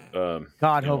safe, but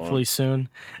God, hopefully soon.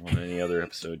 On any other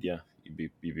episode, yeah, you'd be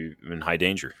in high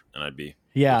danger, and I'd be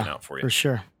looking out for you for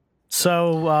sure.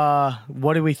 So,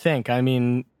 what do we think? I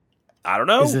mean, I don't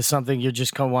know. Is this something you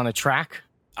just want to track?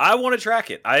 I want to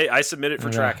track it. I submit it for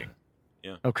tracking.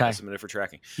 Yeah. Okay. I submit it for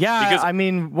tracking. Yeah. Because, I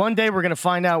mean, one day we're going to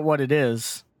find out what it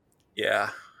is.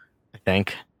 Yeah. I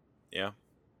think. Yeah.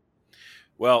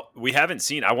 Well, we haven't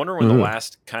seen. I wonder when the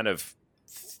last kind of,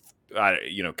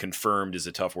 confirmed is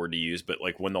a tough word to use, but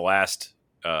like when the last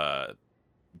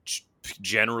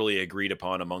generally agreed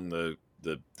upon among the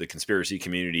conspiracy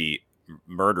community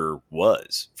murder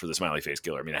was for the smiley face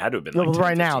killer. I mean, it had to have been. Well,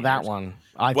 right now, that one.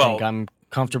 I think I'm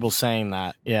comfortable saying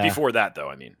that. Yeah. Before that, though,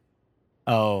 I mean.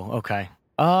 Oh, okay.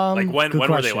 Like when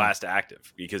were they last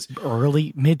active? Because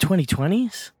early mid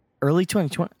 2020s, early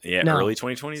 2020. Yeah, early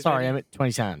 2020s. Sorry, I meant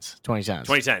 2010s. 2010s.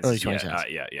 2010s. Early 2010s.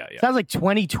 Yeah. Sounds like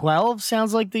 2012.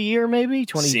 Sounds like the year, maybe.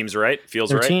 Seems right. Feels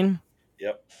 13? right.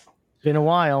 Yep. Been a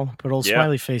while, but old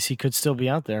smiley face, he could still be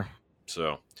out there.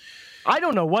 So. I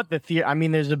don't know what the theory. I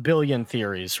mean, there's a billion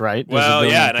theories, right? Well,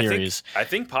 yeah, and I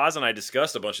think Paz and I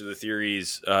discussed a bunch of the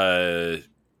theories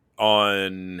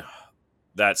on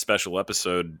that special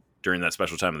episode during that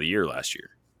special time of the year last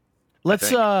year.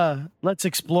 Let's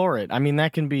explore it. I mean,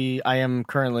 that can be. I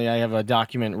have a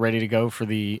document ready to go for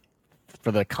the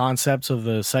concepts of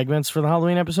the segments for the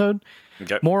Halloween episode.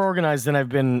 Okay. More organized than I've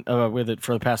been with it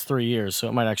for the past 3 years, so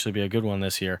it might actually be a good one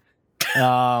this year.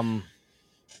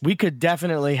 We could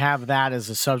definitely have that as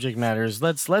a subject matter.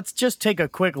 Let's just take a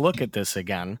quick look at this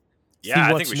again. Yeah,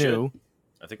 see what's new. Should.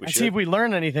 I think we should. See if we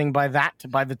learn anything by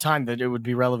the time that it would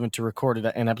be relevant to record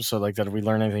an episode like that. If we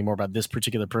learn anything more about this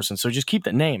particular person, so just keep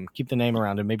the name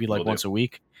around it. Maybe like once a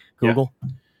week. Google.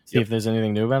 See if there's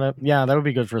anything new about it. Yeah, that would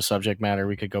be good for a subject matter.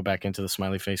 We could go back into the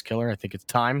smiley face killer. I think it's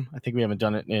time. I think we haven't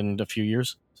done it in a few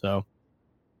years. So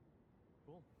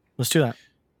let's do that.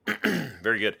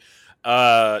 Very good.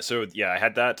 So yeah, I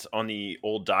had that on the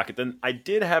old docket. Then I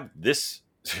did have this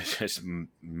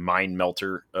mind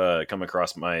melter come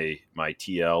across my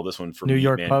TL. This one from New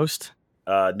York Post.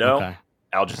 No, okay.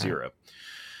 Al Jazeera.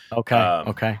 Okay.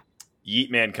 Okay.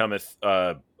 Yeet Man Cometh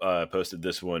posted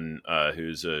this one.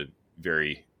 Who's a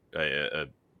very a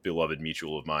beloved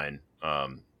mutual of mine.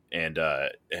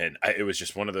 It was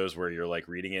just one of those where you're like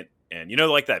reading it, and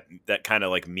like that kind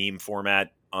of like meme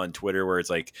format on Twitter where it's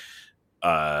like,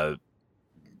 I'm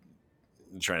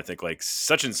trying to think like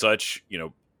such and such,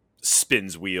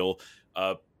 spins wheel,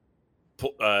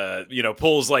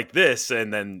 pulls like this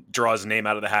and then draws a name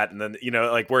out of the hat, and then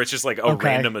like where it's just like a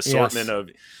random assortment of.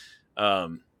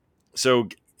 So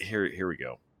here we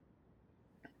go.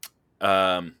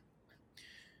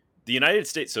 The United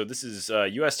States. So this is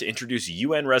U.S. to introduce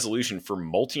UN resolution for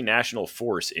multinational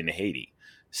force in Haiti.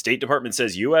 State Department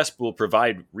says U.S. will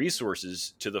provide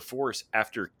resources to the force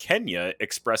after Kenya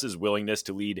expresses willingness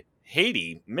to lead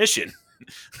Haiti mission.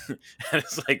 And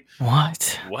it's like,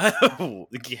 what?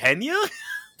 Kenya?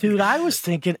 Dude, I was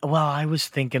thinking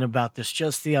about this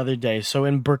just the other day. So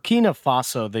in Burkina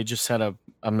Faso, they just had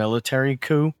a military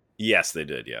coup. Yes, they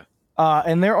did. Yeah.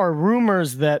 And there are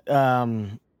rumors that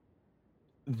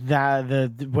that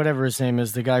the whatever his name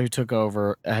is, the guy who took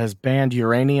over, has banned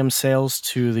uranium sales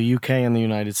to the UK and the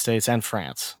United States and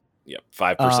France. Yep,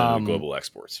 5% of global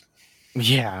exports.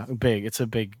 Yeah, big. It's a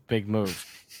big move.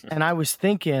 And I was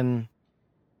thinking,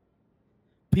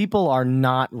 people are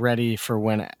not ready for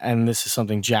when, and this is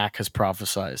something Jack has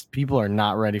prophesized, people are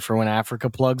not ready for when Africa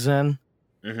plugs in.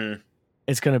 Mm-hmm.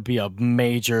 It's going to be a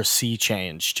major sea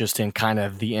change just in kind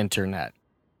of the internet.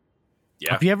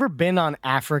 Yeah. Have you ever been on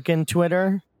African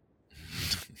Twitter?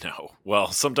 No.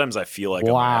 Well, sometimes I feel like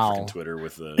I'm on African Twitter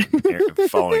with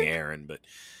following Aaron, but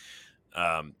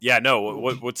yeah, no.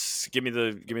 What's give me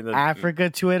the Africa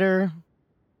Twitter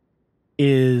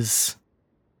is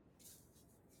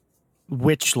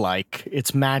witch-like.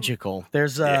 It's magical.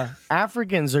 There's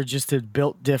Africans are just a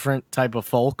built different type of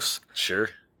folks. Sure.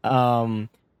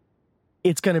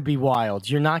 It's going to be wild.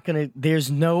 You're not going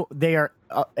to. They are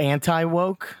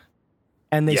anti-woke.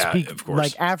 And they speak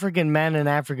like African men and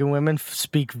African women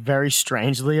speak very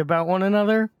strangely about one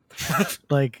another.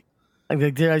 like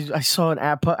I saw an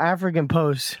African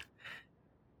post,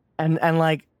 and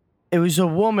like it was a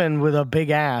woman with a big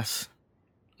ass,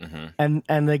 and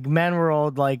the men were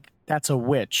all like, "That's a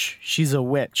witch. She's a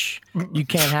witch. You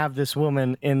can't have this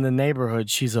woman in the neighborhood.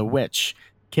 She's a witch.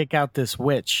 Kick out this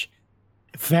witch."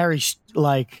 Very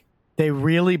like they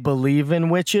really believe in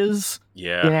witches.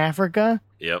 Yeah. In Africa.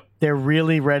 Yep. They're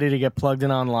really ready to get plugged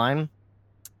in online.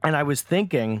 And I was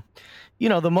thinking,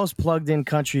 the most plugged in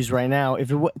countries right now,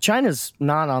 China's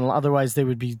not on, otherwise it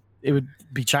would be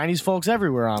Chinese folks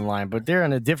everywhere online, but they're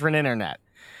on a different internet.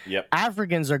 Yep.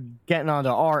 Africans are getting onto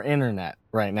our internet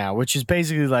right now, which is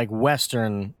basically like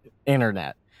Western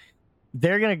internet.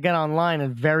 They're going to get online,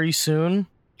 and very soon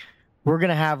we're going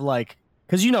to have like,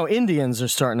 because Indians are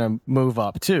starting to move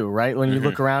up too, right? When you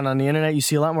look around on the internet, you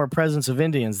see a lot more presence of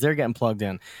Indians. They're getting plugged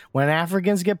in. When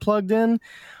Africans get plugged in,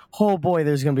 oh boy,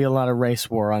 there's going to be a lot of race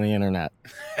war on the internet.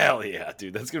 Hell yeah,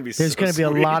 dude. That's going to be There's going to be a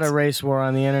lot of race war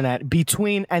on the internet.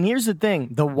 And here's the thing,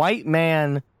 the white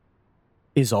man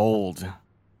is old.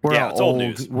 It's old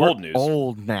news. We're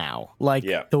old now. Like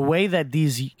the way that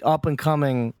these up and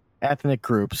coming ethnic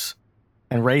groups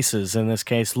and races, in this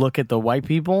case, look at the white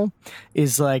people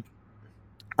is like,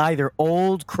 either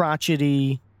old,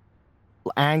 crotchety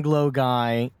Anglo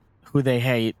guy who they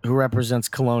hate, who represents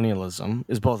colonialism,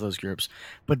 is both those groups.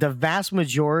 But the vast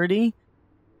majority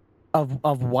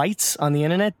of whites on the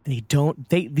internet,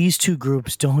 these two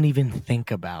groups don't even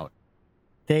think about.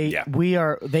 They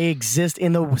exist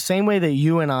in the same way that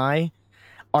you and I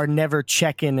are never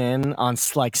checking in on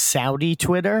like Saudi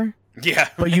Twitter. Yeah.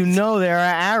 But there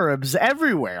are Arabs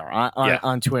everywhere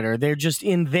on Twitter. They're just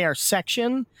in their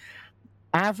section.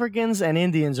 Africans and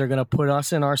Indians are going to put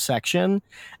us in our section,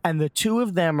 and the two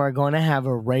of them are going to have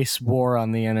a race war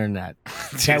on the internet.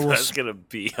 That's going to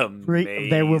be amazing.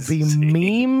 There will be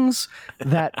memes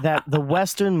that the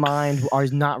Western mind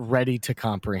is not ready to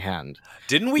comprehend.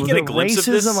 Didn't we get a glimpse of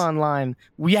this? Racism online.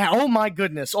 Yeah, oh my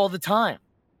goodness, all the time.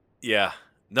 Yeah.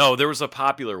 No, there was a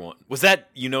popular one. Was that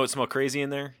It Smelled Crazy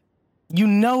in there?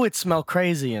 It smelled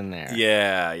crazy in there.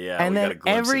 Yeah. And then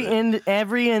every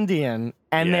Indian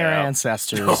and their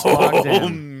ancestors logged in. Oh,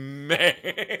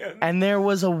 man. And there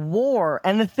was a war.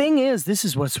 And the thing is, this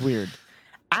is what's weird.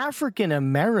 African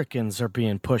Americans are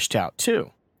being pushed out,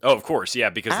 too. Oh, of course, yeah,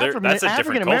 because that's a different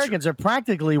African Americans are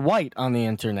practically white on the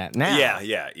internet now.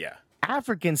 Yeah.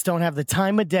 Africans don't have the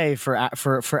time of day for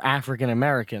African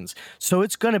Americans, so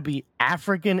it's going to be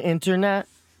African internet,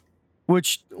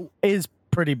 which is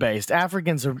pretty based.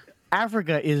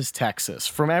 Africa is Texas.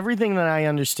 From everything that I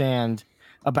understand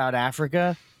about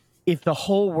Africa, if the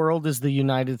whole world is the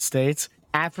United States,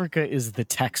 Africa is the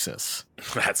Texas.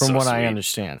 That's from so what sweet. I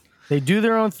understand. They do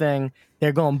their own thing.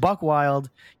 They're going buck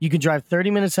wild. You can drive 30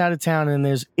 minutes out of town, and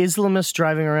there's Islamists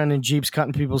driving around in Jeeps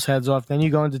cutting people's heads off. Then you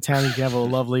go into town, you can have a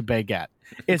lovely baguette.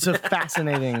 It's a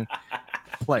fascinating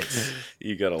place.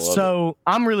 You gotta love it. So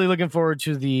I'm really looking forward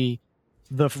to the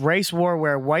race war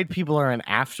where white people are an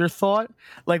afterthought,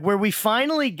 like where we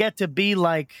finally get to be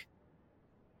like,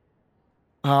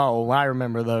 oh, I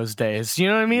remember those days. You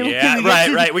know what I mean?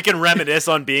 Yeah, right. We can reminisce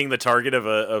on being the target of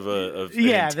an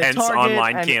intense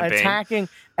online campaign. Attacking.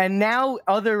 And now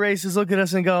other races look at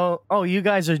us and go, oh, you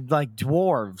guys are like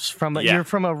dwarves. You're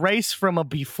from a race from a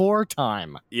before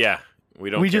time. Yeah,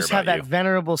 we just have that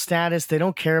venerable status. They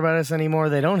don't care about us anymore.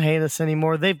 They don't hate us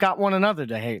anymore. They've got one another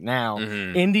to hate now.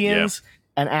 Mm-hmm. Indians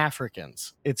and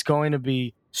Africans. It's going to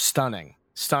be stunning.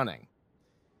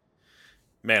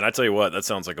 Man, I tell you what, that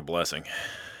sounds like a blessing.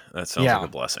 That sounds like a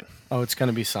blessing. Oh, it's going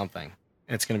to be something.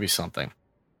 That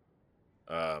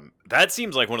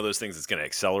seems like one of those things that's going to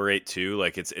accelerate too.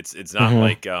 Like it's not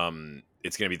like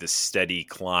it's going to be the steady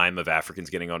climb of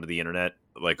Africans getting onto the internet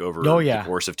like over the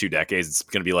course of 2 decades. It's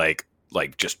going to be like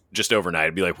just overnight.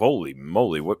 It'd be like, holy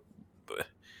moly, where'd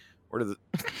the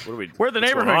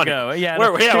neighborhood go? Yeah,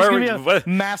 where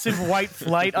massive white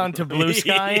flight onto blue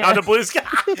sky. Onto blue sky.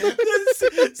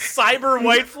 Cyber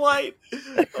white flight.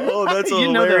 Oh, that's a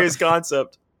hilarious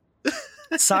concept.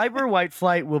 Cyber white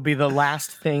flight will be the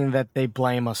last thing that they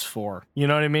blame us for. You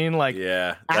know what I mean? Like,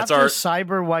 yeah, that's after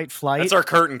cyber white flight. That's our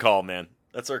curtain call, man.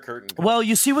 That's our curtain call. Well,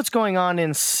 you see what's going on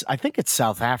I think it's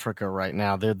South Africa right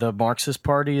now. The Marxist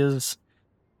Party is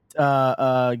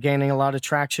gaining a lot of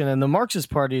traction, and the Marxist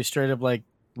Party is straight up like,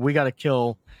 we got to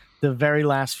kill the very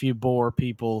last few Boer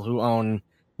people who own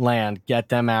land, get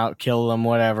them out, kill them,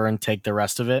 whatever, and take the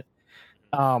rest of it.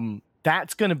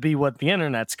 That's going to be what the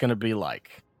internet's going to be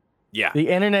like. Yeah. The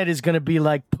internet is going to be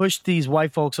like, push these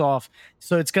white folks off.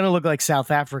 So it's going to look like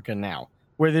South Africa now,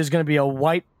 where there's going to be a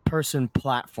white person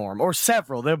platform, or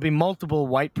several. There'll be multiple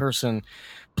white person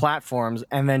platforms.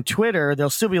 And then Twitter, there'll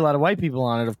still be a lot of white people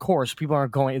on it, of course. People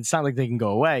aren't going, it's not like they can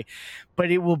go away.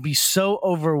 But it will be so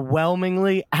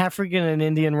overwhelmingly African and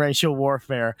Indian racial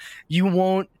warfare.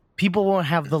 People won't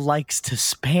have the likes to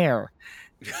spare.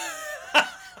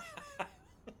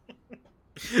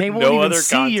 They won't even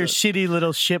see your shitty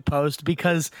little shit post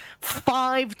because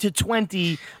 5 to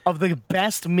 20 of the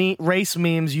best race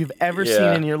memes you've ever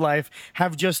seen in your life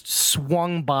have just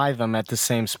swung by them at the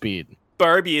same speed.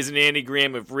 Barbie is an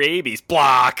anagram of rabies.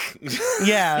 Block.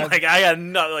 Yeah. Like I got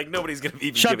nobody's gonna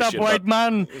even shut give a up, shit white about.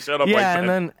 man. Shut up, white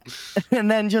man. and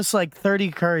then just like 30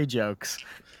 curry jokes.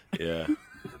 Yeah.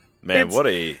 Man,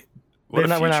 we're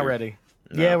not ready.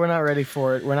 No. Yeah, we're not ready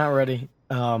for it. We're not ready.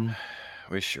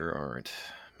 We sure aren't.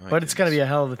 But it's going to be a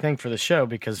hell of a thing for the show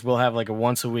because we'll have like a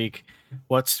once a week,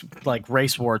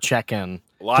 race war check-in.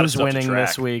 A lot who's of stuff winning to track.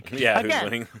 This week? Yeah, again, who's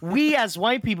winning? We as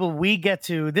white people, we get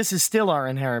to. This is still our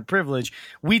inherent privilege.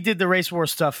 We did the race war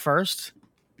stuff first,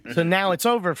 so now it's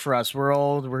over for us. We're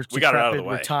old. We're decrepit, got it out of the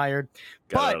way. We're tired.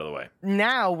 Got it out of the way.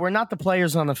 Now we're not the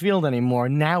players on the field anymore.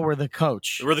 Now we're the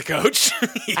coach. We're the coach.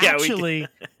 Yeah, actually,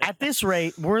 at this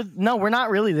rate, we're not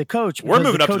really the coach. We're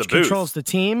moving the up to coach the booth. Controls the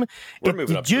team. We're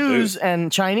moving up Jews to the booth.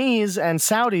 and Chinese and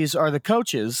Saudis are the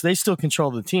coaches. They still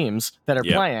control the teams that are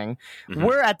playing. Mm-hmm.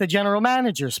 We're at the general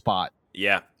manager spot.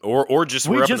 Yeah, or just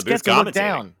we we're just up in the booth get to look commentating.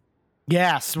 down.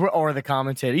 Yes, or the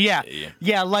commentator. Yeah,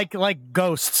 like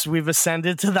ghosts. We've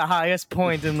ascended to the highest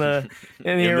point in the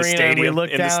arena. Stadium, and we look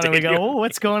down and we go, "Oh,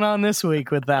 what's going on this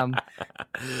week with them?"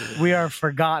 We are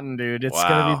forgotten, dude. It's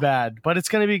gonna be bad, but it's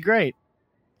gonna be great.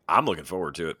 I'm looking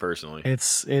forward to it personally.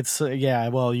 It's yeah.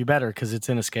 Well, you better because it's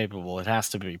inescapable. It has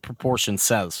to be. Proportion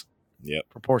says. Yep.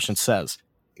 Proportion says.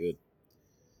 Good.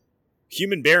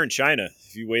 Human bear in China.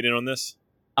 Have you weighed in on this?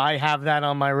 I have that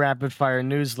on my rapid fire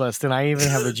news list, and I even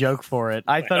have a joke for it.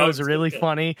 I thought it was really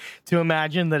funny to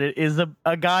imagine that it is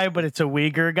a guy, but it's a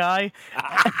Uyghur guy.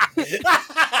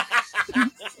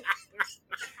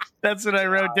 That's what I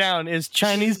wrote down, is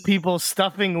Chinese people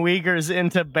stuffing Uyghurs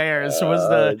into bears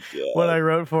what I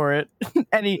wrote for it.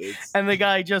 And the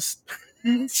guy just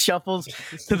shuffles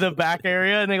to the back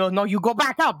area, and they go, "No, you go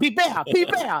back out. Be bear.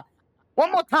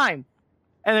 One more time."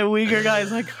 And the Uyghur guy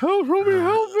is like, help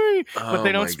me. But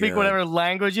they don't speak whatever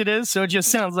language it is, so it just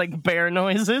sounds like bear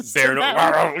noises.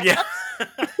 Yeah.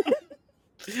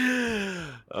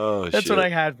 Oh, That's shit. what I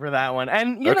had for that one.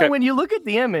 And, you know, when you look at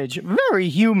the image, very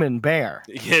human bear.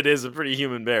 It is a pretty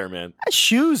human bear, man. Has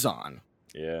shoes on.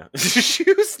 Yeah.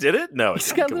 Shoes, did it? No.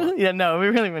 He's got no,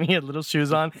 when he had little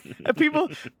shoes on. And people,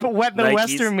 but the Nikes.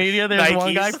 Western media, there's Nikes.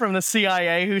 one guy from the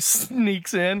CIA who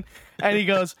sneaks in and he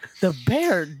goes, the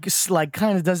bear like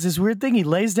kind of does this weird thing. He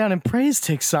lays down and prays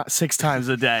 6 times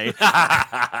a day.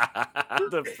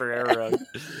 The prayer rug.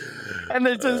 And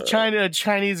there's this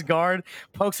Chinese guard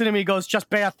pokes at him. He goes, just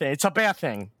bear thing. It's a bear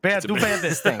thing. Bear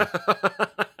this thing.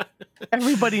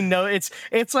 Everybody knows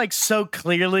it's like so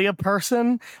clearly a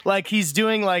person. Like he's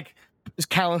doing like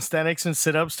calisthenics and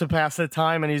sit-ups to pass the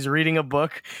time, and he's reading a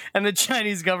book. And the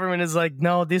Chinese government is like,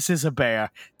 no, this is a bear.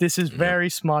 This is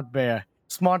very smart bear.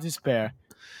 Smartest bear.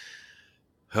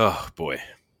 Oh boy.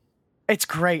 It's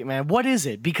great, man. What is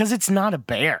it? Because it's not a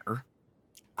bear.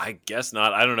 I guess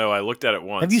not. I don't know. I looked at it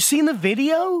once. Have you seen the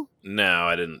video? No,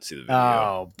 I didn't see the video.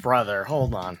 Oh, brother.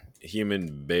 Hold on.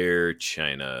 Human bear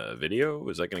China video?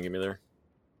 Is that going to get me there?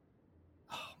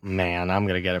 Man, I'm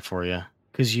going to get it for you.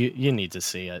 Because you need to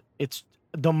see it. It's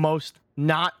the most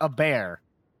not a bear.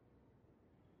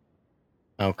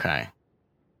 Okay.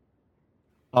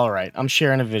 All right. I'm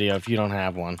sharing a video if you don't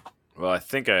have one. Well, I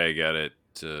think I got it.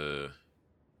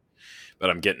 But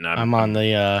I'm on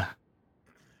the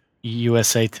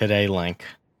USA Today link.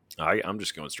 I'm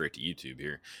just going straight to YouTube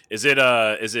here. Is it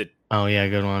Oh, yeah,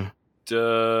 good one.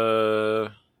 oh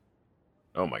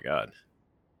my God.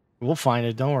 We'll find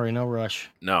it. Don't worry. No rush.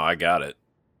 No, I got it.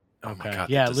 Oh Okay. my God.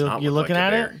 Yeah, that does not you're look looking like a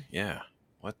at bear. it? Yeah.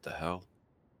 What the hell?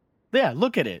 Yeah,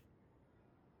 look at it.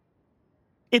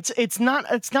 It's not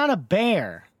a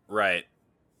bear. Right.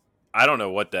 I don't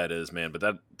know what that is, man,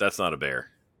 but that's not a bear.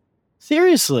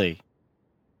 Seriously.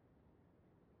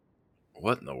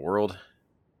 What in the world?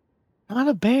 Not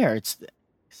a bear. It's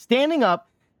standing up.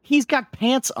 He's got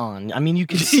pants on. I mean, you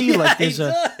can see like there's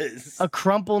a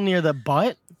crumple near the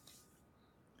butt.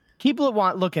 Keep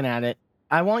looking at it.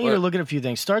 I want you to look at a few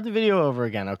things. Start the video over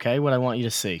again, okay? What I want you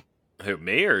to see. Who,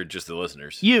 me or just the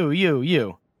listeners?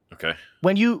 You. Okay.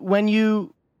 When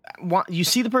you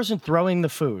see the person throwing the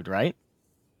food, right?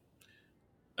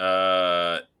 Do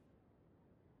I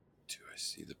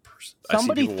see the person?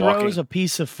 Somebody throws a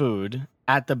piece of food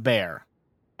at the bear,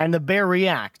 and the bear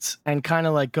reacts and kind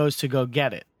of like goes to go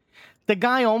get it. The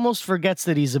guy almost forgets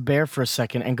that he's a bear for a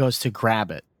second and goes to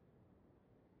grab it.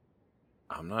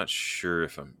 I'm not sure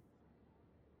if I'm...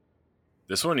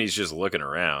 This one, he's just looking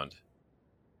around.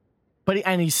 But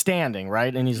he's standing,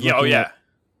 right? And he's looking oh yeah.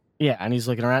 Yeah, and he's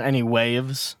looking around and he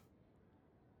waves.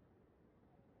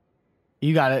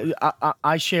 You got it.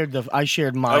 I shared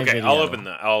my okay, video. I'll open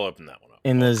that one up.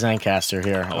 In the Zencaster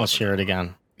here. I'll share it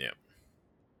again. Yep.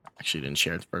 Actually didn't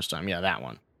share it the first time. Yeah, that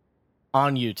one.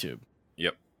 On YouTube.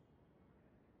 Yep.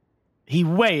 He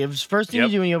waves. First thing you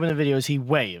do when you open the video is he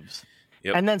waves.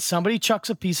 Yep. And then somebody chucks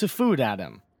a piece of food at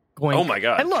him. Going, oh my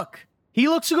God. And look, he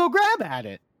looks to go grab at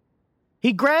it.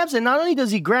 He grabs, and not only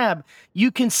does he grab,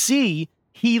 you can see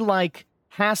he like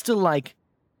has to like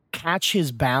catch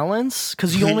his balance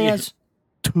because he only has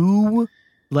 2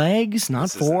 legs, not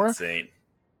 4. Is insane.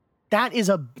 That is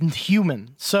a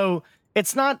human. So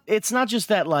it's not just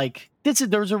that like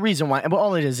there's a reason why. But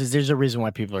all it is there's a reason why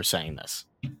people are saying this.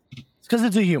 It's because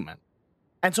it's a human.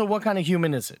 And so what kind of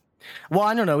human is it? Well,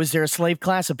 I don't know. Is there a slave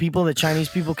class of people that Chinese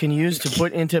people can use to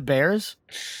put into bears?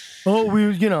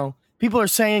 Oh, people are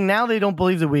saying now they don't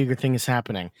believe the Uyghur thing is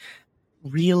happening.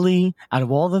 Really? Out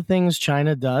of all the things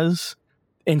China does,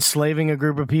 enslaving a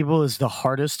group of people is the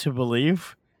hardest to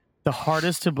believe? The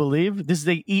hardest to believe?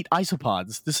 They eat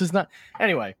isopods. This is not...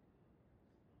 Anyway.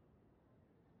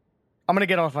 I'm going to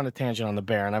get off on a tangent on the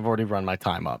bear, and I've already run my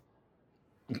time up.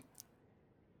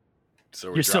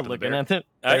 So you're still looking at it?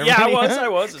 Yeah, I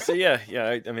was. So yeah.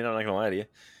 I mean, I'm not gonna lie to you.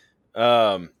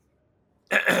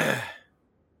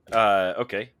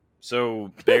 Okay.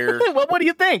 So bear. Well, what do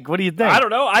you think? I don't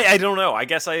know. I don't know. I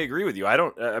guess I agree with you. I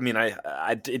don't. I mean,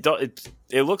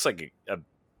 it looks like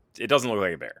it doesn't look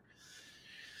like a bear.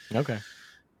 Okay.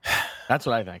 That's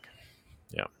what I think.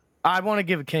 Yeah. I want to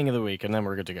give a King of the Week, and then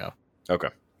we're good to go. Okay.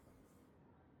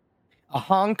 A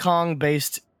Hong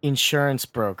Kong-based insurance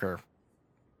broker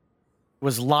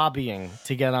was lobbying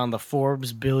to get on the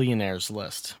Forbes billionaires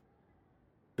list.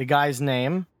 The guy's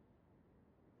name?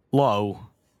 Low.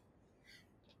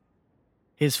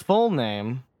 His full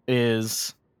name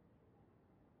is...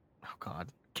 Oh, God.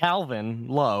 Calvin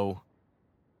Low.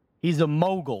 He's a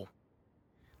mogul.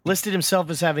 Listed himself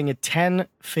as having a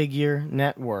 10-figure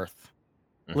net worth.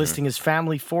 Mm-hmm. Listing his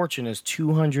family fortune as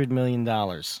 $200 million.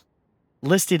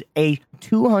 Listed a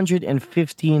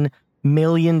 $215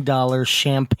 million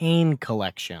champagne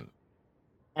collection.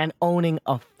 and owning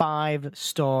a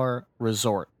 5-star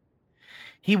resort.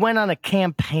 He went on a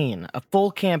campaign, a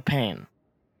full campaign,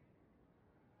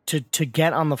 to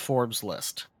get on the Forbes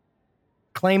list,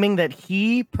 claiming that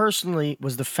he personally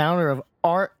was the founder of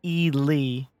R.E.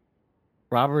 Lee.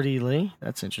 Robert E. Lee?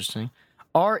 That's interesting.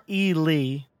 R.E.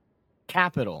 Lee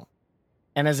Capital.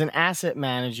 And as an asset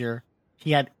manager,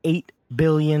 he had $8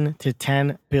 billion to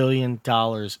 $10 billion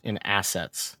in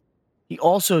assets. He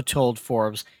also told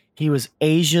Forbes he was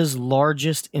Asia's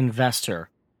largest investor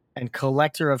and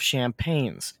collector of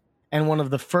champagnes and one of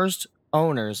the first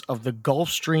owners of the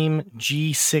Gulfstream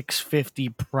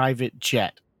G650 private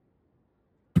jet,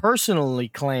 personally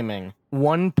claiming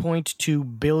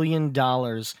 $1.2 billion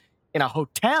in a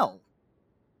hotel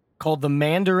called the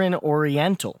Mandarin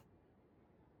Oriental,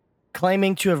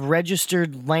 claiming to have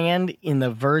registered land in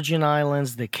the Virgin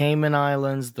Islands, the Cayman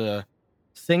Islands,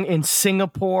 in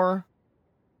Singapore.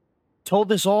 Told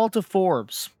this all to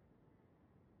Forbes.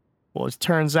 Well, it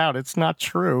turns out it's not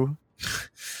true.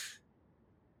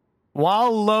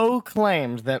 While Lowe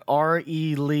claimed that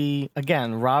R.E. Lee,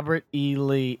 again, Robert E.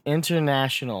 Lee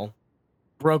International,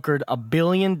 brokered $1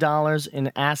 billion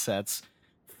in assets,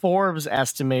 Forbes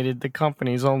estimated the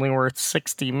company's only worth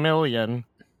 $60 million.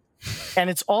 And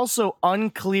it's also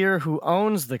unclear who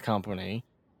owns the company,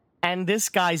 and this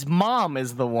guy's mom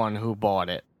is the one who bought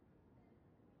it.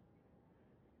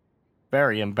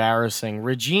 Very embarrassing.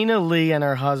 Regina Lee and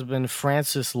her husband,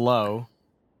 Francis Lowe,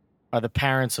 are the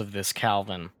parents of this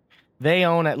Calvin. They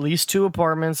own at least 2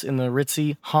 apartments in the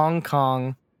ritzy Hong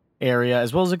Kong area,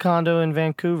 as well as a condo in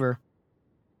Vancouver.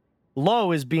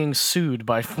 Lowe is being sued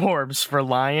by Forbes for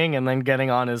lying and then getting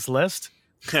on his list.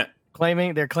 They're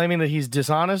claiming that he's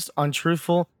dishonest,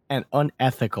 untruthful, and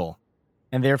unethical.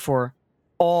 And therefore,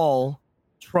 all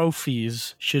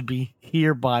trophies should be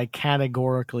hereby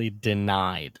categorically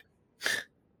denied.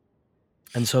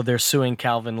 And so they're suing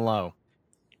Calvin Lowe.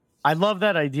 I love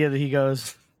that idea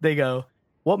that they go,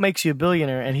 what makes you a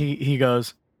billionaire? And he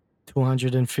goes,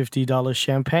 $250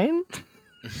 champagne?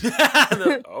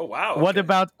 Oh, wow. What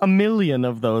about 1 million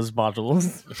of those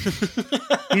bottles?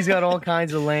 He's got all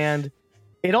kinds of land.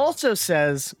 It also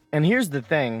says, and here's the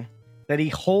thing, that he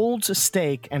holds a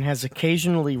stake and has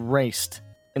occasionally raced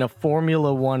in a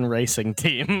Formula One racing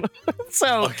team.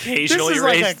 So occasionally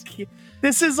raced?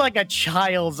 This is like a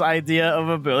child's idea of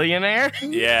a billionaire.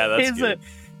 Yeah, that's good.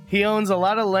 He owns a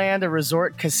lot of land, a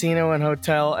resort, casino, and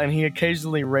hotel, and he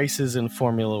occasionally races in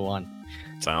Formula One.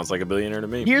 Sounds like a billionaire to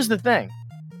me. Here's the thing.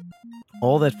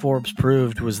 All that Forbes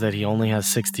proved was that he only has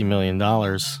 $60 million.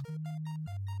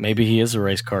 Maybe he is a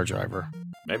race car driver.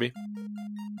 Maybe.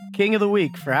 King of the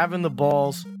week for having the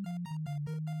balls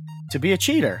to be a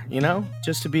cheater,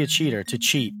 just to be a cheater, to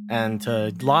cheat and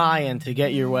to lie and to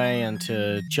get your way and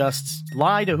to just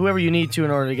lie to whoever you need to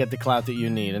in order to get the clout that you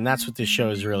need. And that's what this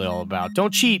show is really all about.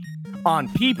 Don't cheat on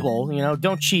people,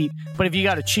 don't cheat. But if you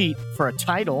got to cheat for a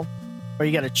title or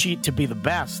you got to cheat to be the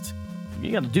best,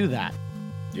 you got to do that.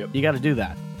 Yep. You got to do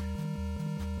that.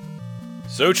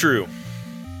 So true.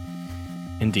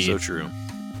 Indeed. So true.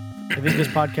 I think this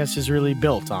podcast is really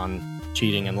built on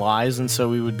cheating and lies, and so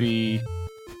we would be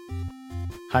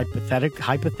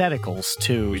hypotheticals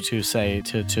to say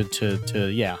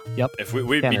yeah, yep. If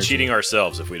we'd be cheating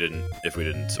ourselves if we didn't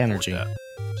support that.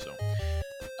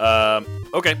 So,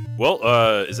 okay. Well,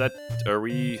 is that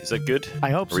good? I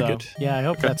hope so. Good? Yeah, I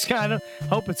hope okay. that's kind of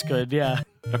hope it's good. Yeah.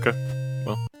 Okay.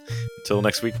 Well, until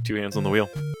next week, 2 hands on the wheel.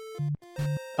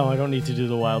 Oh, I don't need to do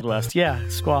the Wild West. Yeah,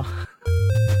 squaw.